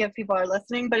no idea if people are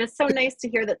listening, but it's so nice to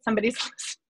hear that somebody's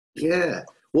listening. Yeah.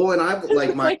 Well, and I've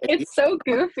like it's so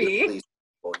goofy.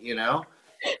 You know?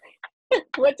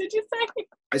 What did you say?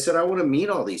 I said I want to meet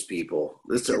all these people.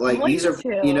 These are,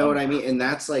 you know what I mean? And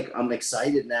that's like, I'm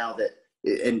excited now that,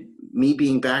 and me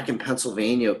being back in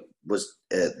Pennsylvania was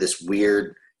this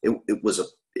weird, it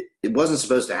wasn't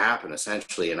supposed to happen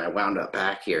essentially. And I wound up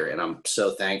back here, and I'm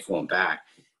so thankful I'm back.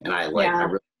 And I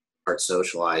really start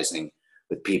socializing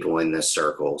with people in this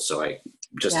circle. So I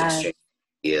just exchange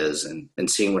ideas and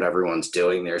seeing what everyone's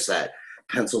doing. There's that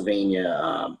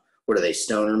Pennsylvania, what are they,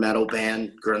 stoner metal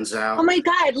band, Grunzow? Oh my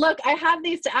God, look, I have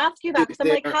these to ask you about, because I'm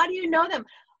like, how do you know them?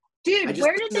 Dude,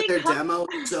 where did they their come demo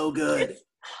is so good.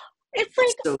 It's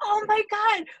like, oh my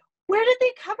God, where did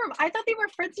they come from? I thought they were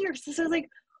friends of yours. So I was like,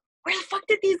 where the fuck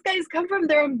did these guys come from?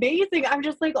 They're amazing. I'm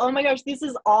just like, oh my gosh, this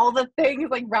is all the things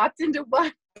like wrapped into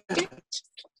one.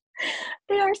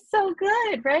 They are so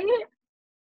good, right?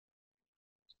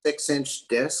 6-inch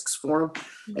discs for him,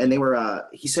 and they were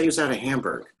he said he was out of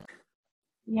Hamburg.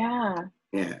 Yeah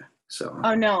So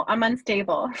oh no, I'm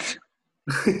unstable.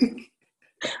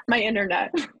 My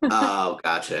internet. Oh,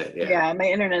 gotcha. Yeah, my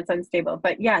internet's unstable,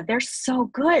 but yeah, they're so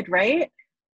good, right?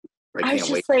 I was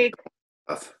just like,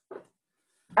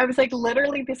 I was like,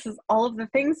 literally, this is all of the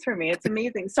things for me. It's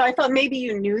amazing. So I thought maybe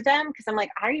you knew them, because I'm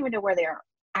like, I don't even know where they're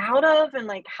out of, and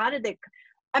like, how did they,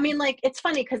 I mean, like, it's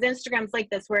funny because Instagram's like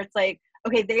this, where it's like,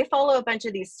 okay, they follow a bunch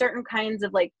of these certain kinds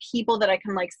of like people that I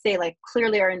can like say like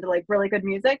clearly are into like really good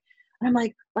music. And I'm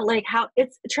like, but like how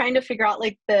it's trying to figure out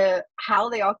like how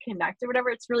they all connect or whatever.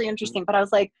 It's really interesting. But I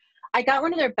was like, I got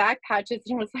one of their back patches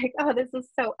and I was like, oh, this is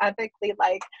so epically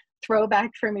like throwback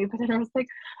for me. But then I was like,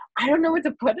 I don't know what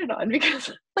to put it on,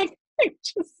 because like,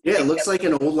 it looks like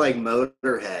an old like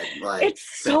Motorhead. Like,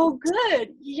 it's so good.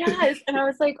 Yes. And I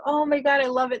was like, oh my God, I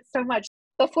love it so much.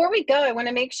 Before we go, I want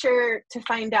to make sure to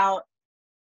find out,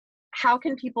 how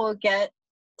can people get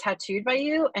tattooed by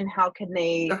you, and how can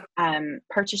they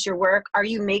purchase your work? Are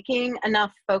you making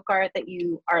enough folk art that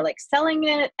you are like selling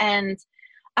it? And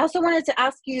I also wanted to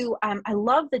ask you, I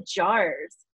love the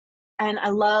jars, and I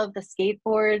love the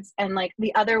skateboards, and like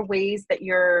the other ways that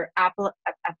you're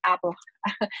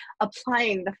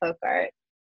applying the folk art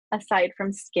aside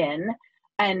from skin,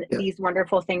 and these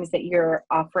wonderful things that you're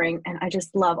offering. And I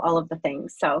just love all of the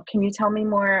things. So can you tell me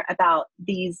more about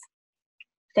these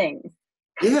things?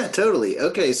 Yeah, totally.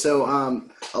 Okay, so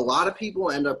a lot of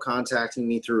people end up contacting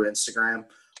me through Instagram,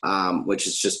 which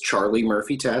is just Charlie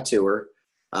Murphy Tattooer.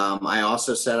 I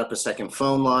also set up a second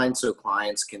phone line so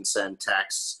clients can send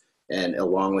texts, and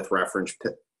along with reference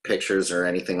pictures or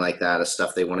anything like that of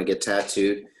stuff they want to get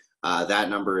tattooed. That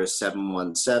number is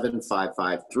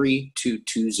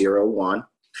 717-553-2201.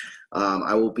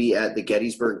 I will be at the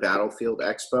Gettysburg Battlefield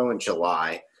Expo in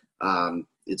July.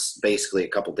 It's basically a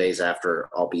couple days after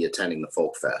I'll be attending the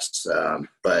Folk Fest,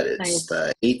 but it's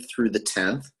the 8th through the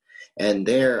 10th. And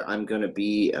there I'm going to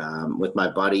be with my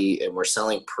buddy, and we're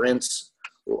selling prints.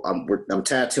 I'm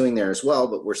tattooing there as well,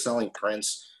 but we're selling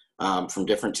prints from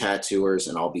different tattooers,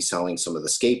 and I'll be selling some of the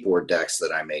skateboard decks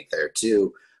that I make there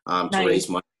too, to raise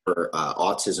money for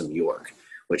Autism York,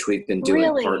 which we've been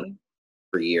doing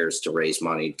for years to raise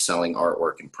money, selling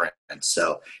artwork and prints.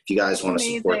 So if you guys want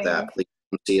to support that, please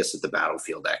come see us at the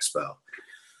Battlefield Expo.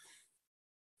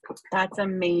 That's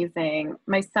amazing.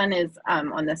 My son is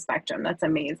on the spectrum. That's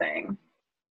amazing.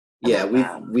 Yeah,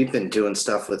 we've been doing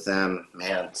stuff with them,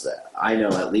 man. I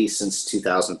know at least since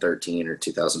 2013 or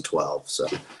 2012. So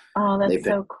oh, that's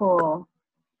so cool.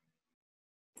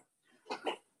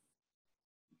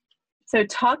 So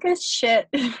talk us shit,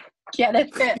 get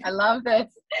it fit. I love this.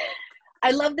 I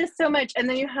love this so much. And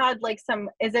then you had like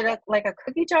is it like a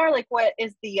cookie jar? Like what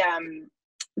is the shape?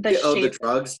 The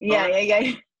drugs? Yeah.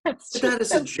 That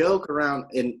is a joke around,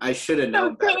 and I should have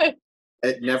known that.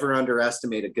 Never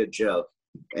underestimate a good joke.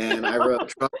 And I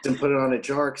wrote drugs and put it on a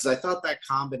jar because I thought that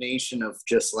combination of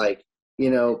just like,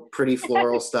 pretty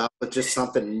floral stuff with just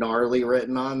something gnarly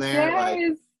written on there.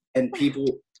 Yes. And people,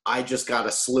 I just got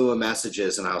a slew of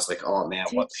messages, and I was like, oh man,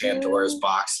 what Pandora's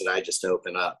box did I just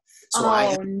open up? So I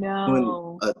had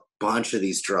doing a bunch of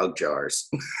these drug jars.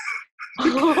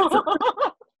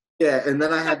 Yeah, and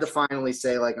then I had to finally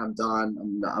say, like, I'm done.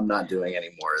 I'm not doing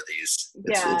any more of these.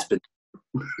 It's been.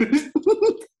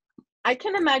 I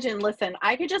can imagine. Listen,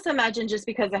 I could just imagine, just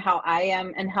because of how I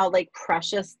am and how like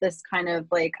precious this kind of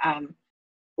like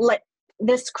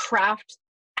this craft,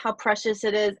 how precious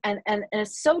it is, and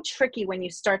it's so tricky when you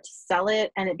start to sell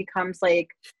it, and it becomes like,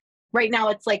 right now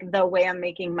it's like the way I'm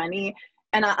making money.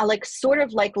 And I like sort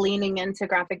of like leaning into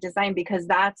graphic design, because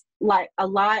that's like a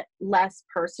lot less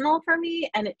personal for me.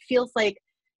 And it feels like,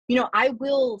 I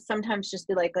will sometimes just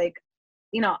be like,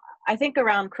 I think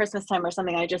around Christmas time or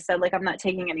something, I just said like, I'm not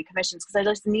taking any commissions, because I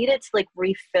just needed to like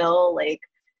refill like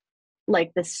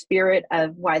the spirit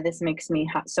of why this makes me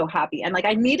so happy. And like,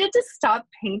 I needed to stop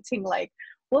painting like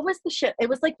what was the shit? It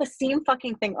was like the same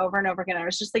fucking thing over and over again. I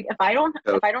was just like, if I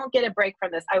don't get a break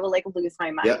from this, I will like lose my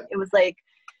mind. Yep. It was like,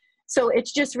 so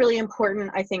it's just really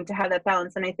important, I think, to have that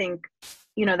balance. And I think,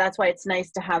 you know, that's why it's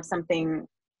nice to have something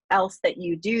else that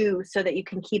you do so that you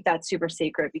can keep that super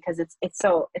secret, because it's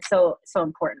so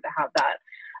important to have that,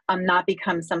 not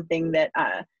become something that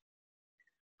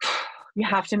you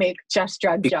have to make just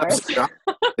drug jars.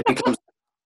 It becomes,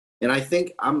 and I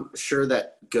think, I'm sure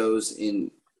that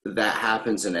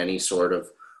happens in any sort of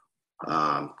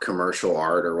commercial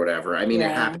art or whatever. I mean,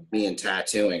 It happened to me in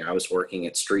tattooing. I was working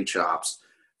at street shops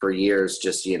for years,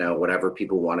 just, you know, whatever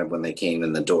people wanted when they came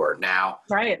in the door. Now,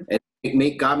 right.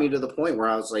 It got me to the point where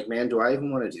I was like, man, do I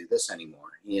even want to do this anymore?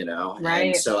 You know? Right.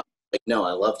 And so, like, no,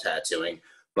 I love tattooing,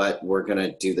 but we're going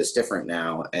to do this different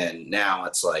now. And now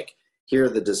it's like, here are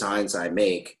the designs I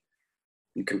make.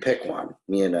 You can pick one,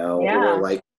 you know, or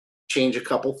like change a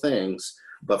couple things.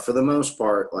 But for the most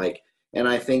part, like, and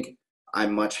I think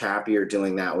I'm much happier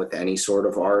doing that with any sort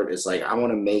of art. Is like, I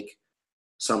want to make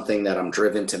something that I'm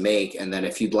driven to make. And then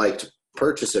if you'd like to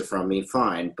purchase it from me,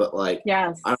 fine. But like,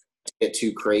 I don't get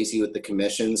too crazy with the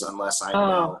commissions unless I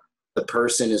know the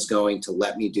person is going to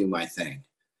let me do my thing.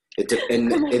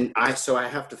 So I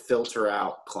have to filter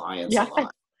out clients a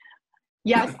lot.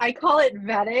 Yes, I call it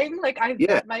vetting. Like, I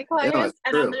vet my clients,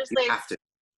 and true. I'm just like,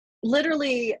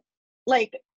 literally,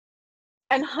 like,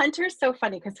 and Hunter's so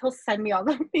funny because he'll send me all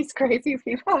of these crazy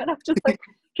people, and I'm just like,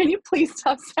 can you please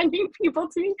stop sending people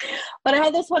to me? But I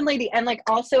had this one lady, and like,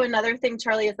 also another thing,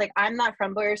 Charlie, is like, I'm not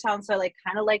from Boyertown, so I like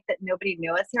kind of like that nobody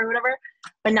knew us here or whatever.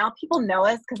 But now people know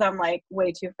us because I'm like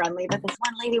way too friendly. But this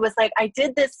one lady was like, I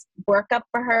did this workup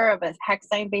for her of a hex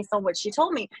sign based on what she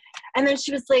told me, and then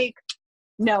she was like,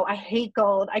 no, I hate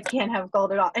gold. I can't have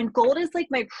gold at all. And gold is like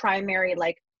my primary,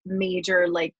 like, major,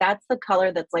 like, that's the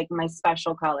color that's like my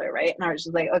special color, right? And I was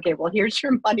just like, okay, well, here's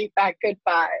your money back,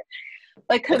 goodbye.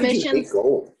 Like, commissions,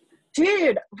 gold,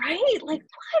 dude, right? Like,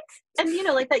 what? And you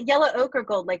know, like that yellow ochre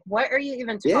gold, like, what are you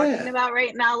even talking about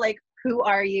right now? Like, who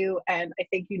are you? And I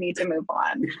think you need to move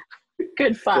on.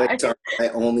 Goodbye. Like, sorry, I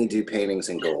only do paintings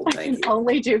in gold. Thank you.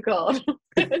 Only do gold.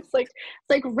 It's like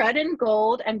red and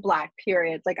gold and black,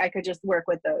 period. Like, I could just work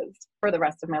with those for the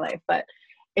rest of my life. But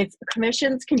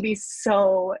commissions can be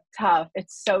so tough.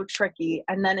 It's so tricky.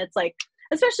 And then it's like,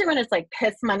 especially when it's like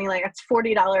piss money, like it's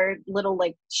 $40 little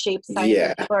like shape signs.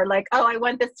 Yeah. People are like, oh, I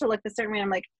want this to look the certain way. I'm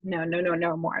like, no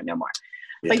more. Yeah.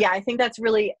 But yeah, I think that's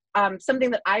really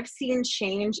something that I've seen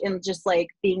change in just like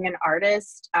being an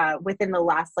artist within the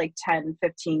last like 10,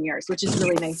 15 years, which is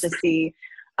really nice to see.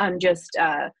 Just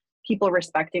people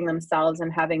respecting themselves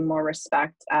and having more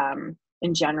respect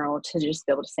in general to just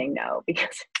be able to say no,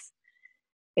 because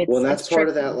that's part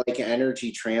of that like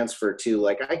energy transfer too.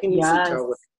 Like, I can usually tell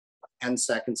with 10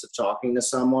 seconds of talking to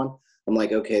someone, I'm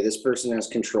like, okay, this person has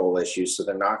control issues, so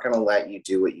they're not going to let you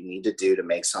do what you need to do to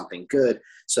make something good.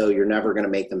 So you're never going to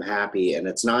make them happy. And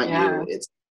it's not you. It's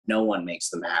no one makes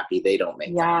them happy. They don't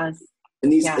make them happy.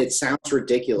 And it sounds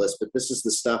ridiculous, but this is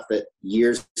the stuff that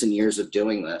years and years of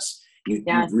doing this, you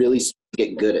really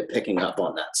get good at picking up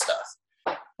on that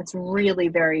stuff. It's really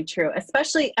very true,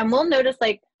 especially, and we'll notice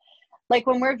like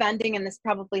when we're vending, and this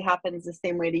probably happens the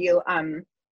same way to you.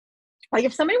 Like,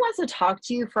 if somebody wants to talk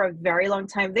to you for a very long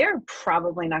time, they're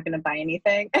probably not going to buy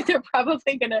anything. And they're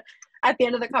probably going to, at the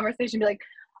end of the conversation, be like,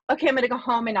 okay, I'm going to go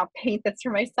home and I'll paint this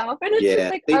for myself. And it's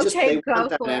just like, they want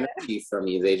that energy from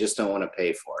you. They just don't want to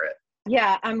pay for it.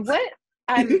 Yeah.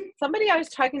 Somebody I was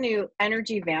talking to,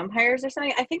 Energy Vampires or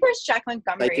something. I think it was Jack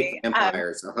Montgomery.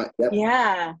 Vampires. Yep.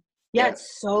 Yeah. Yeah.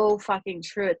 It's so fucking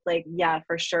true. It's like, yeah,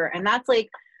 for sure. And that's like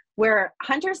where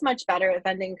Hunter's much better at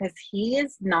vending, because he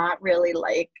is not really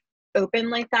like open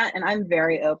like that, and I'm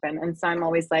very open, and so I'm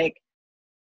always like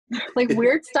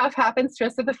weird stuff happens to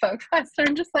us at the Folk Fest, and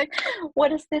I'm just like,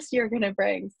 what is this you're gonna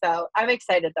bring? So I'm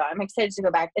excited though. I'm excited to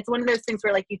go back. It's one of those things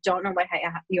where like you don't know what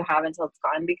you have until it's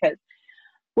gone, because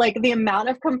like the amount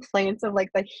of complaints of like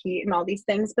the heat and all these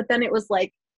things, but then it was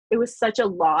such a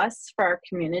loss for our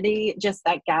community, just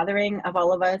that gathering of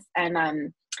all of us,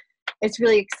 and it's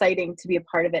really exciting to be a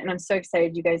part of it. And I'm so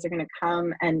excited you guys are gonna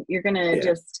come, and you're gonna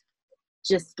just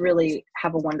really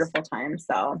have a wonderful time.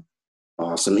 So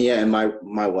awesome. Yeah. And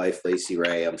my wife, Lacey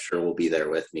Ray, I'm sure will be there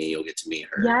with me. You'll get to meet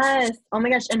her. Yes. Oh my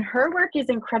gosh. And her work is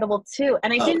incredible too.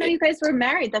 And I didn't know you guys were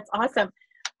married. That's awesome.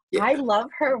 Yeah. I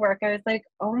love her work. I was like,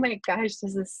 oh my gosh,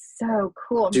 this is so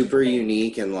cool. Super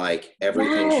unique, and like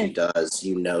everything she does,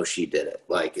 she did it.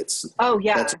 Like, it's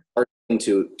that's a hard thing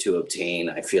to obtain,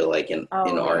 I feel like, in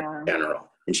art in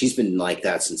general. And she's been like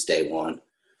that since day one.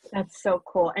 That's so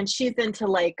cool. And she's into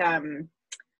like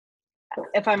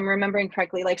if I'm remembering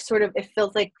correctly, like sort of, it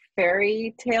feels like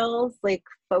fairy tales, like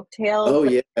folk tales. Oh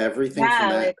Like, yeah, everything from yeah,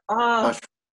 that like, oh,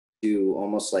 to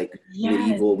almost like yes,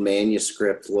 medieval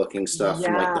manuscript looking stuff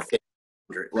from like the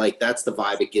yeah. 1500s. Like that's the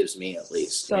vibe it gives me at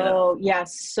least, you know. So, yeah,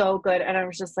 so good. And I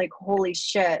was just like, holy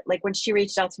shit. Like when she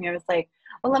reached out to me, I was like,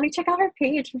 oh, let me check out her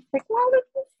page. I was like, wow,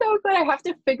 this is so good. I have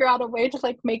to figure out a way to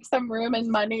like make some room and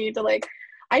money to like,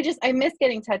 I miss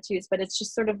getting tattoos, but it's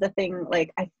just sort of the thing.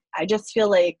 Like, I just feel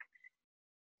like,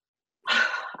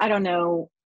 I don't know,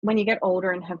 when you get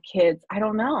older and have kids, I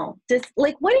don't know. Just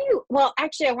like, what do you, well,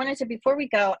 actually, before we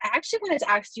go, I actually wanted to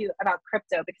ask you about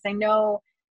crypto because I know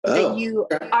that Oh, you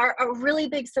okay. are a really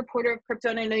big supporter of crypto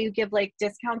and I know you give like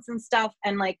discounts and stuff.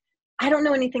 And like, I don't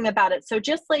know anything about it. So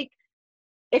just like,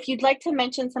 if you'd like to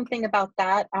mention something about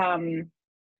that,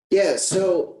 Yeah,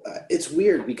 so it's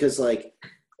weird because like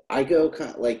I go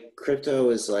like crypto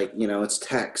is like, you know, it's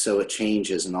tech, so it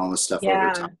changes and all this stuff over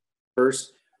yeah, time.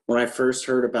 First, when I first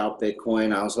heard about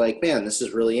Bitcoin, I was like, man, this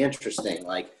is really interesting.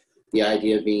 Like the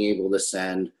idea of being able to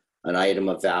send an item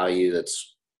of value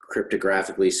that's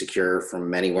cryptographically secure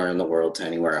from anywhere in the world to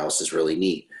anywhere else is really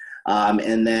neat.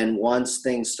 And then once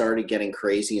things started getting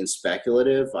crazy and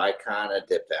speculative, I kind of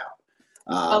dipped out.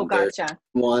 oh, There's gotcha.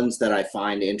 ones that I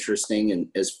find interesting, and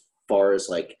as far as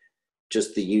like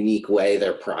just the unique way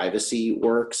their privacy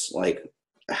works, like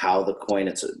how the coin,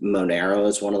 it's Monero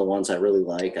is one of the ones I really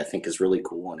like. I think is really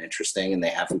cool and interesting, and they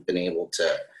haven't been able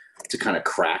to kind of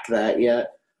crack that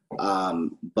yet.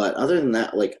 But other than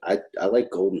that, like I like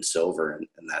gold and silver and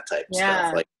that type of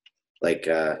stuff.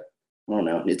 Yeah, I don't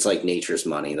know. It's like nature's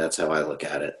money. That's how I look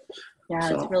at it. yeah, it's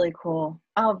So really cool.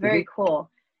 Oh, mhm. very cool.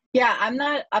 Yeah, I'm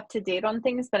not up to date on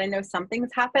things, but I know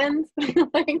something's happened.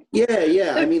 Like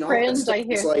Yeah. I the mean, all that cringe stuff I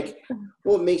is hear. like,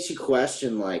 well, it makes you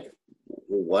question like,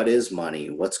 what is money?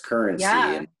 What's currency?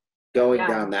 Yeah, And going yeah,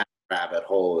 down that rabbit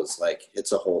hole is like,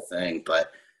 it's a whole thing. But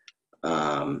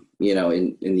you know,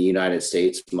 in the United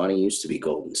States, money used to be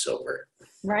gold and silver.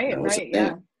 right, That was a right, thing.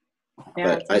 yeah, yeah,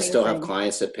 But it's I still have amazing.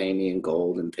 clients that pay me in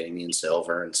gold and pay me in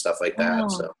silver and stuff like that. Oh,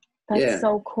 So that's yeah.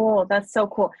 so cool. That's so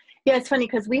cool. Yeah, it's funny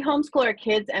because we homeschool our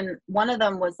kids, and one of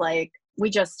them was like,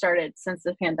 we just started since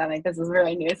the pandemic. This is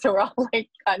really new, so we're all like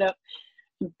kind of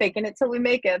faking it till we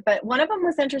make it. But one of them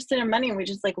was interested in money, and we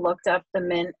just like looked up the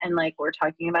mint and like we're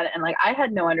talking about it, and like I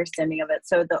had no understanding of it.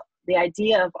 So the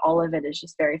idea of all of it is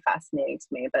just very fascinating to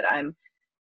me. But I'm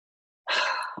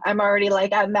already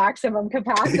like at maximum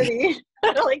capacity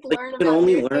to like Like learn you can about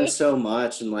only new learn things. so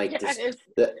much, and like Yeah, it this,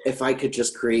 is. if I could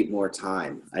just create more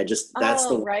time, I just that's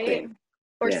the Oh, one right. thing.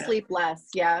 Or Yeah. sleep less.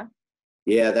 Yeah.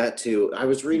 Yeah, that too. I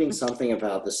was reading something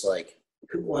about this, like,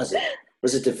 who was it?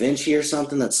 Was it Da Vinci or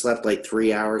something that slept like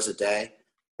 3 hours a day?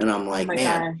 And I'm Oh like, my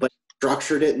man, God. but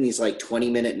structured it in these like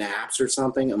 20-minute naps or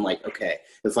something. I'm like, okay,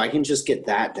 if I can just get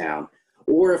that down,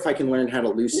 or if I can learn how to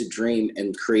lucid dream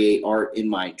and create art in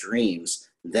my dreams,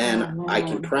 Oh then I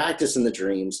can man. practice in the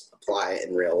dreams, apply it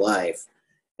in real life,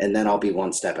 and then I'll be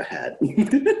one step ahead.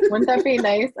 Wouldn't that be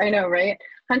nice? I know, right?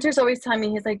 Hunter's always telling me,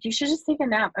 he's like, you should just take a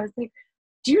nap. I was like,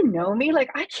 do you know me? Like,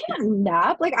 I can't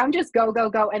nap. Like, I'm just go, go,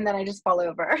 go. And then I just fall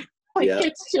over. Like, Yeah.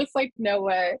 it's just like, no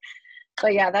way.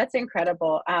 But yeah, that's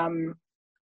incredible.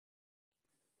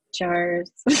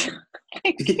 Jars.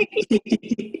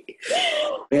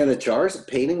 Man, the jars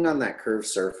painting on that curved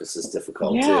surface is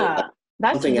difficult too. Yeah,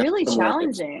 that's Something else really I'm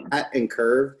learning, challenging. flat and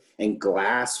curved and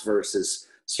glass versus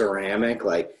ceramic,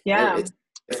 like Yeah, it's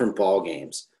different ball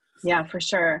games. yeah, for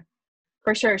sure.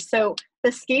 For sure. So the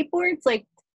skateboards, like,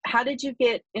 how did you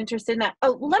get interested in that?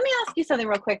 Oh, let me ask you something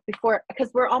real quick before,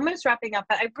 because we're almost wrapping up,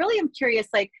 but I really am curious,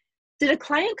 like, did a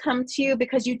client come to you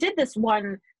because you did this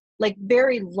one, like,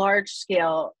 very large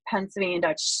scale Pennsylvania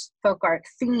Dutch folk art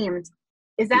themed?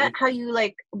 Is that Mhm. how you,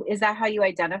 like, is that how you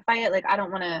identify it? Like, I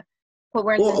don't want to put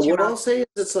words Well, into your what mouth. I'll say is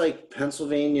it's like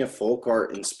Pennsylvania folk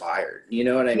art inspired. You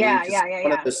know what I mean? Yeah, Because yeah, yeah,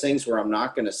 one of yeah. those things where I'm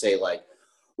not going to say like,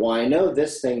 well, I know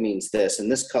this thing means this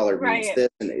and this color means Right. this,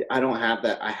 and I don't have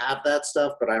that. I have that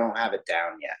stuff, but I don't have it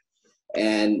down yet.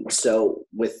 And so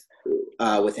with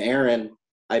Aaron,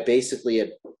 I basically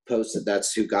had posted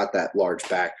that's who got that large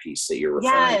back piece that you're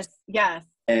referring to. Yes, yes.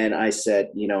 And I said,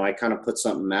 you know, I kind of put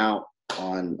something out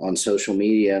on social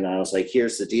media, and I was like,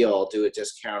 here's the deal. I'll do a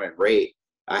discounted rate.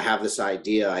 I have this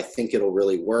idea. I think it'll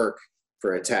really work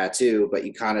for a tattoo, but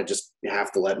you kind of just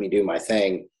have to let me do my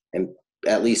thing and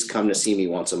at least come to see me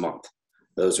once a month.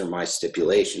 Those are my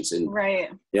stipulations. And Right.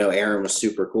 you know, Aaron was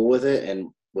super cool with it, and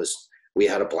we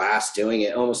had a blast doing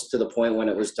it, almost to the point when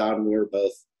it was done we were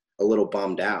both a little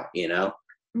bummed out, you know,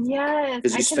 Yes,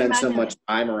 because I you can spend so imagine. much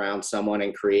time around someone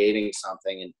and creating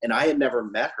something, and I had never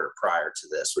met her prior to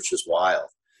this, which was wild.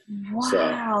 So Wow,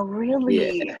 yeah,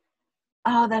 really?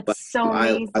 Oh, But that's so I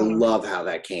amazing. love how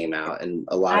that came out, and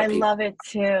a lot I of people. love it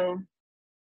too.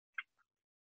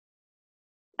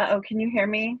 Uh-oh, can you hear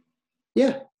me?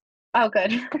 Yeah. Oh,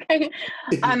 good. Okay.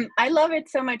 I love it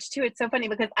so much too. It's so funny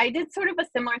because I did sort of a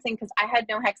similar thing because I had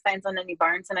no hex signs on any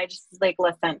barns, and I just was like,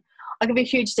 listen, I'll give you a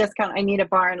huge discount. I need a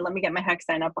barn. Let me get my hex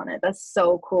sign up on it. That's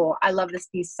so cool. I love this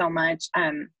piece so much.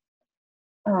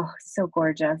 Oh, so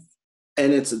gorgeous.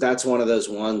 And that's one of those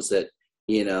ones that,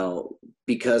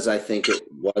 because I think it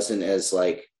wasn't as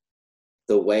like,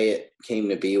 the way it came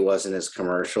to be wasn't as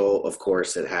commercial. Of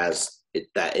course, it has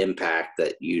that impact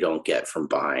that you don't get from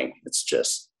buying. It's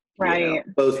just, Right.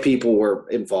 both people were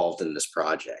involved in this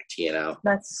project,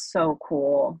 That's so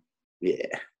cool. Yeah.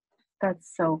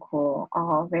 That's so cool.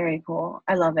 Oh, very cool.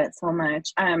 I love it so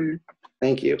much.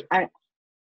 Thank you. I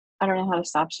don't know how to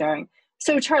stop sharing.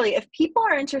 So Charlie, if people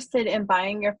are interested in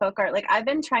buying your folk art, like I've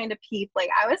been trying to peep, like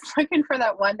I was looking for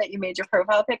that one that you made your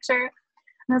profile picture.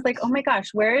 And I was like, oh my gosh,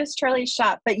 where is Charlie's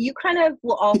shop? But you kind of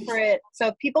will offer it. So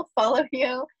if people follow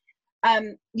you,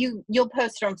 you'll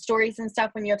post it on stories and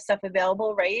stuff when you have stuff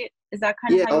available, right? Is that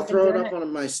kind of how I'll you've been throw it doing up it?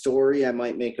 on my story. I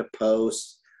might make a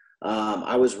post.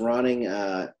 I was running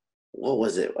what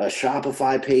was it? A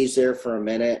Shopify page there for a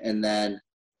minute, and then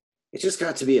it just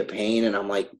got to be a pain. And I'm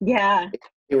like, Yeah.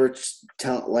 they were just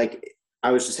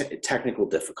I was just technical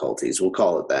difficulties. We'll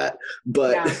call it that.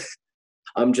 But Yeah.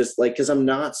 I'm just like, because I'm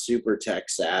not super tech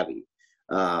savvy.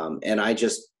 And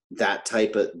that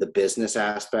type of the business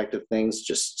aspect of things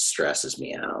just stresses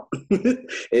me out.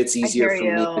 It's easier I for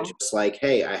hear me to you. just like,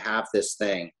 hey, I have this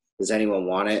thing. Does anyone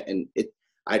want it? And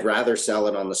I'd rather sell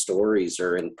it on the stories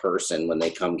or in person when they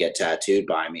come get tattooed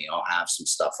by me. I'll have some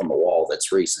stuff on the wall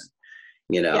that's recent,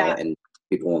 Yeah. and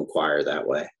people inquire that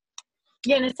way.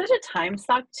 Yeah, and it's such a time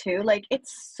suck too. Like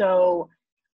it's so,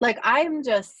 like I'm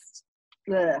just,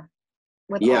 ugh,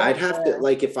 with all I'd of have to, the.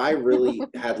 like, if I really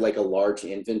had like a large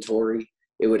inventory,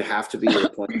 it would have to be to the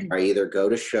point where I either go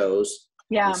to shows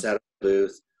Yeah. and set up a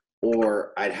booth,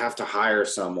 or I'd have to hire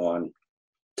someone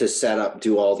to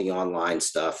do all the online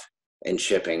stuff and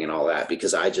shipping and all that,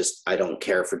 because I don't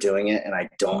care for doing it, and I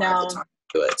don't have the time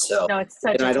to do it. So, No, it's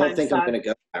such and a I don't time think I'm suck. going to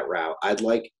go that route.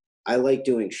 I like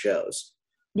doing shows.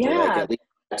 So like Yeah. at least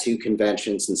tattoo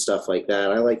conventions and stuff like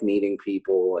that. I like meeting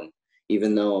people, and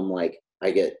even though I'm like, I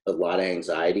get a lot of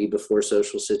anxiety before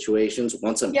social situations,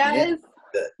 once I'm in it,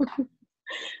 good.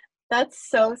 That's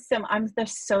so I'm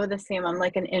so the same. I'm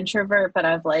like an introvert, but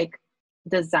I've like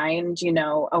designed,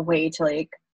 a way to like,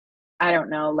 I don't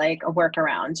know, like a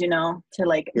workaround, to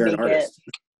like You're an make it. artist.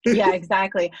 Yeah,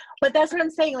 exactly. But that's what I'm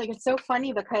saying. Like, it's so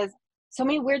funny because so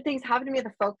many weird things happened to me at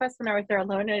the Folk Fest when I was there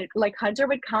alone. And like Hunter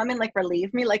would come and like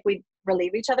relieve me, like we'd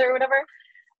relieve each other or whatever.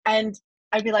 And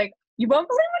I'd be like, you won't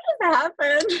believe what just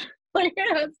happened. Like,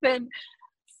 it's been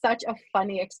such a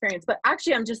funny experience. But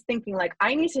actually, I'm just thinking like,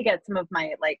 I need to get some of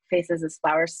my like faces as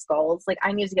flower skulls. Like,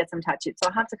 I need to get some tattooed. So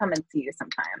I'll have to come and see you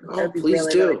sometime. That Oh, would be please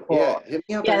really, really do. cool. Yeah, hit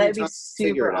me up Yeah, that'd be anytime.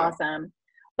 Figure super it out. awesome.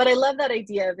 But I love that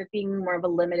idea of it being more of a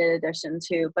limited edition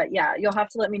too. But yeah, you'll have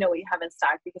to let me know what you have in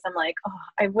stock, because I'm like, oh,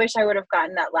 I wish I would have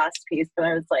gotten that last piece, but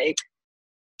I was like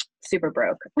super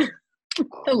broke.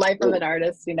 The life of an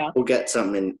artist, We'll get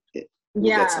something in.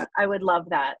 Yeah, I would love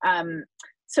that.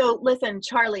 So listen,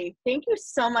 Charlie, thank you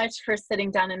so much for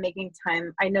sitting down and making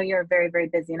time. I know you're very, very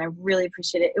busy, and I really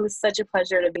appreciate it. It was such a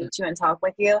pleasure to meet you and talk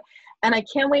with you. And I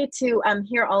can't wait to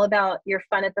hear all about your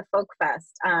fun at the Folk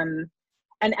Fest.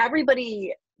 And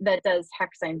everybody that does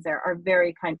hex signs there are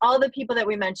very kind. All the people that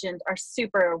we mentioned are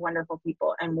super wonderful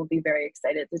people, and we'll be very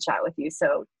excited to chat with you.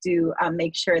 So do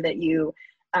make sure that you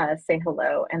say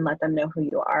hello and let them know who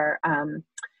you are.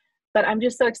 But I'm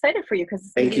just so excited for you,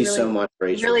 because Thank you so much,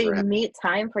 Rachel. Really neat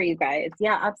time for you guys.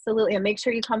 Yeah, absolutely. And make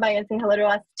sure you come by and say hello to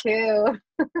us too.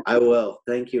 I will.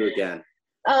 Thank you again.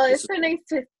 Oh, it's so nice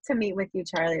to meet with you,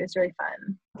 Charlie. It was really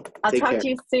fun. I'll talk to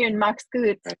you soon. Max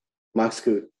gut. Max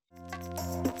gut.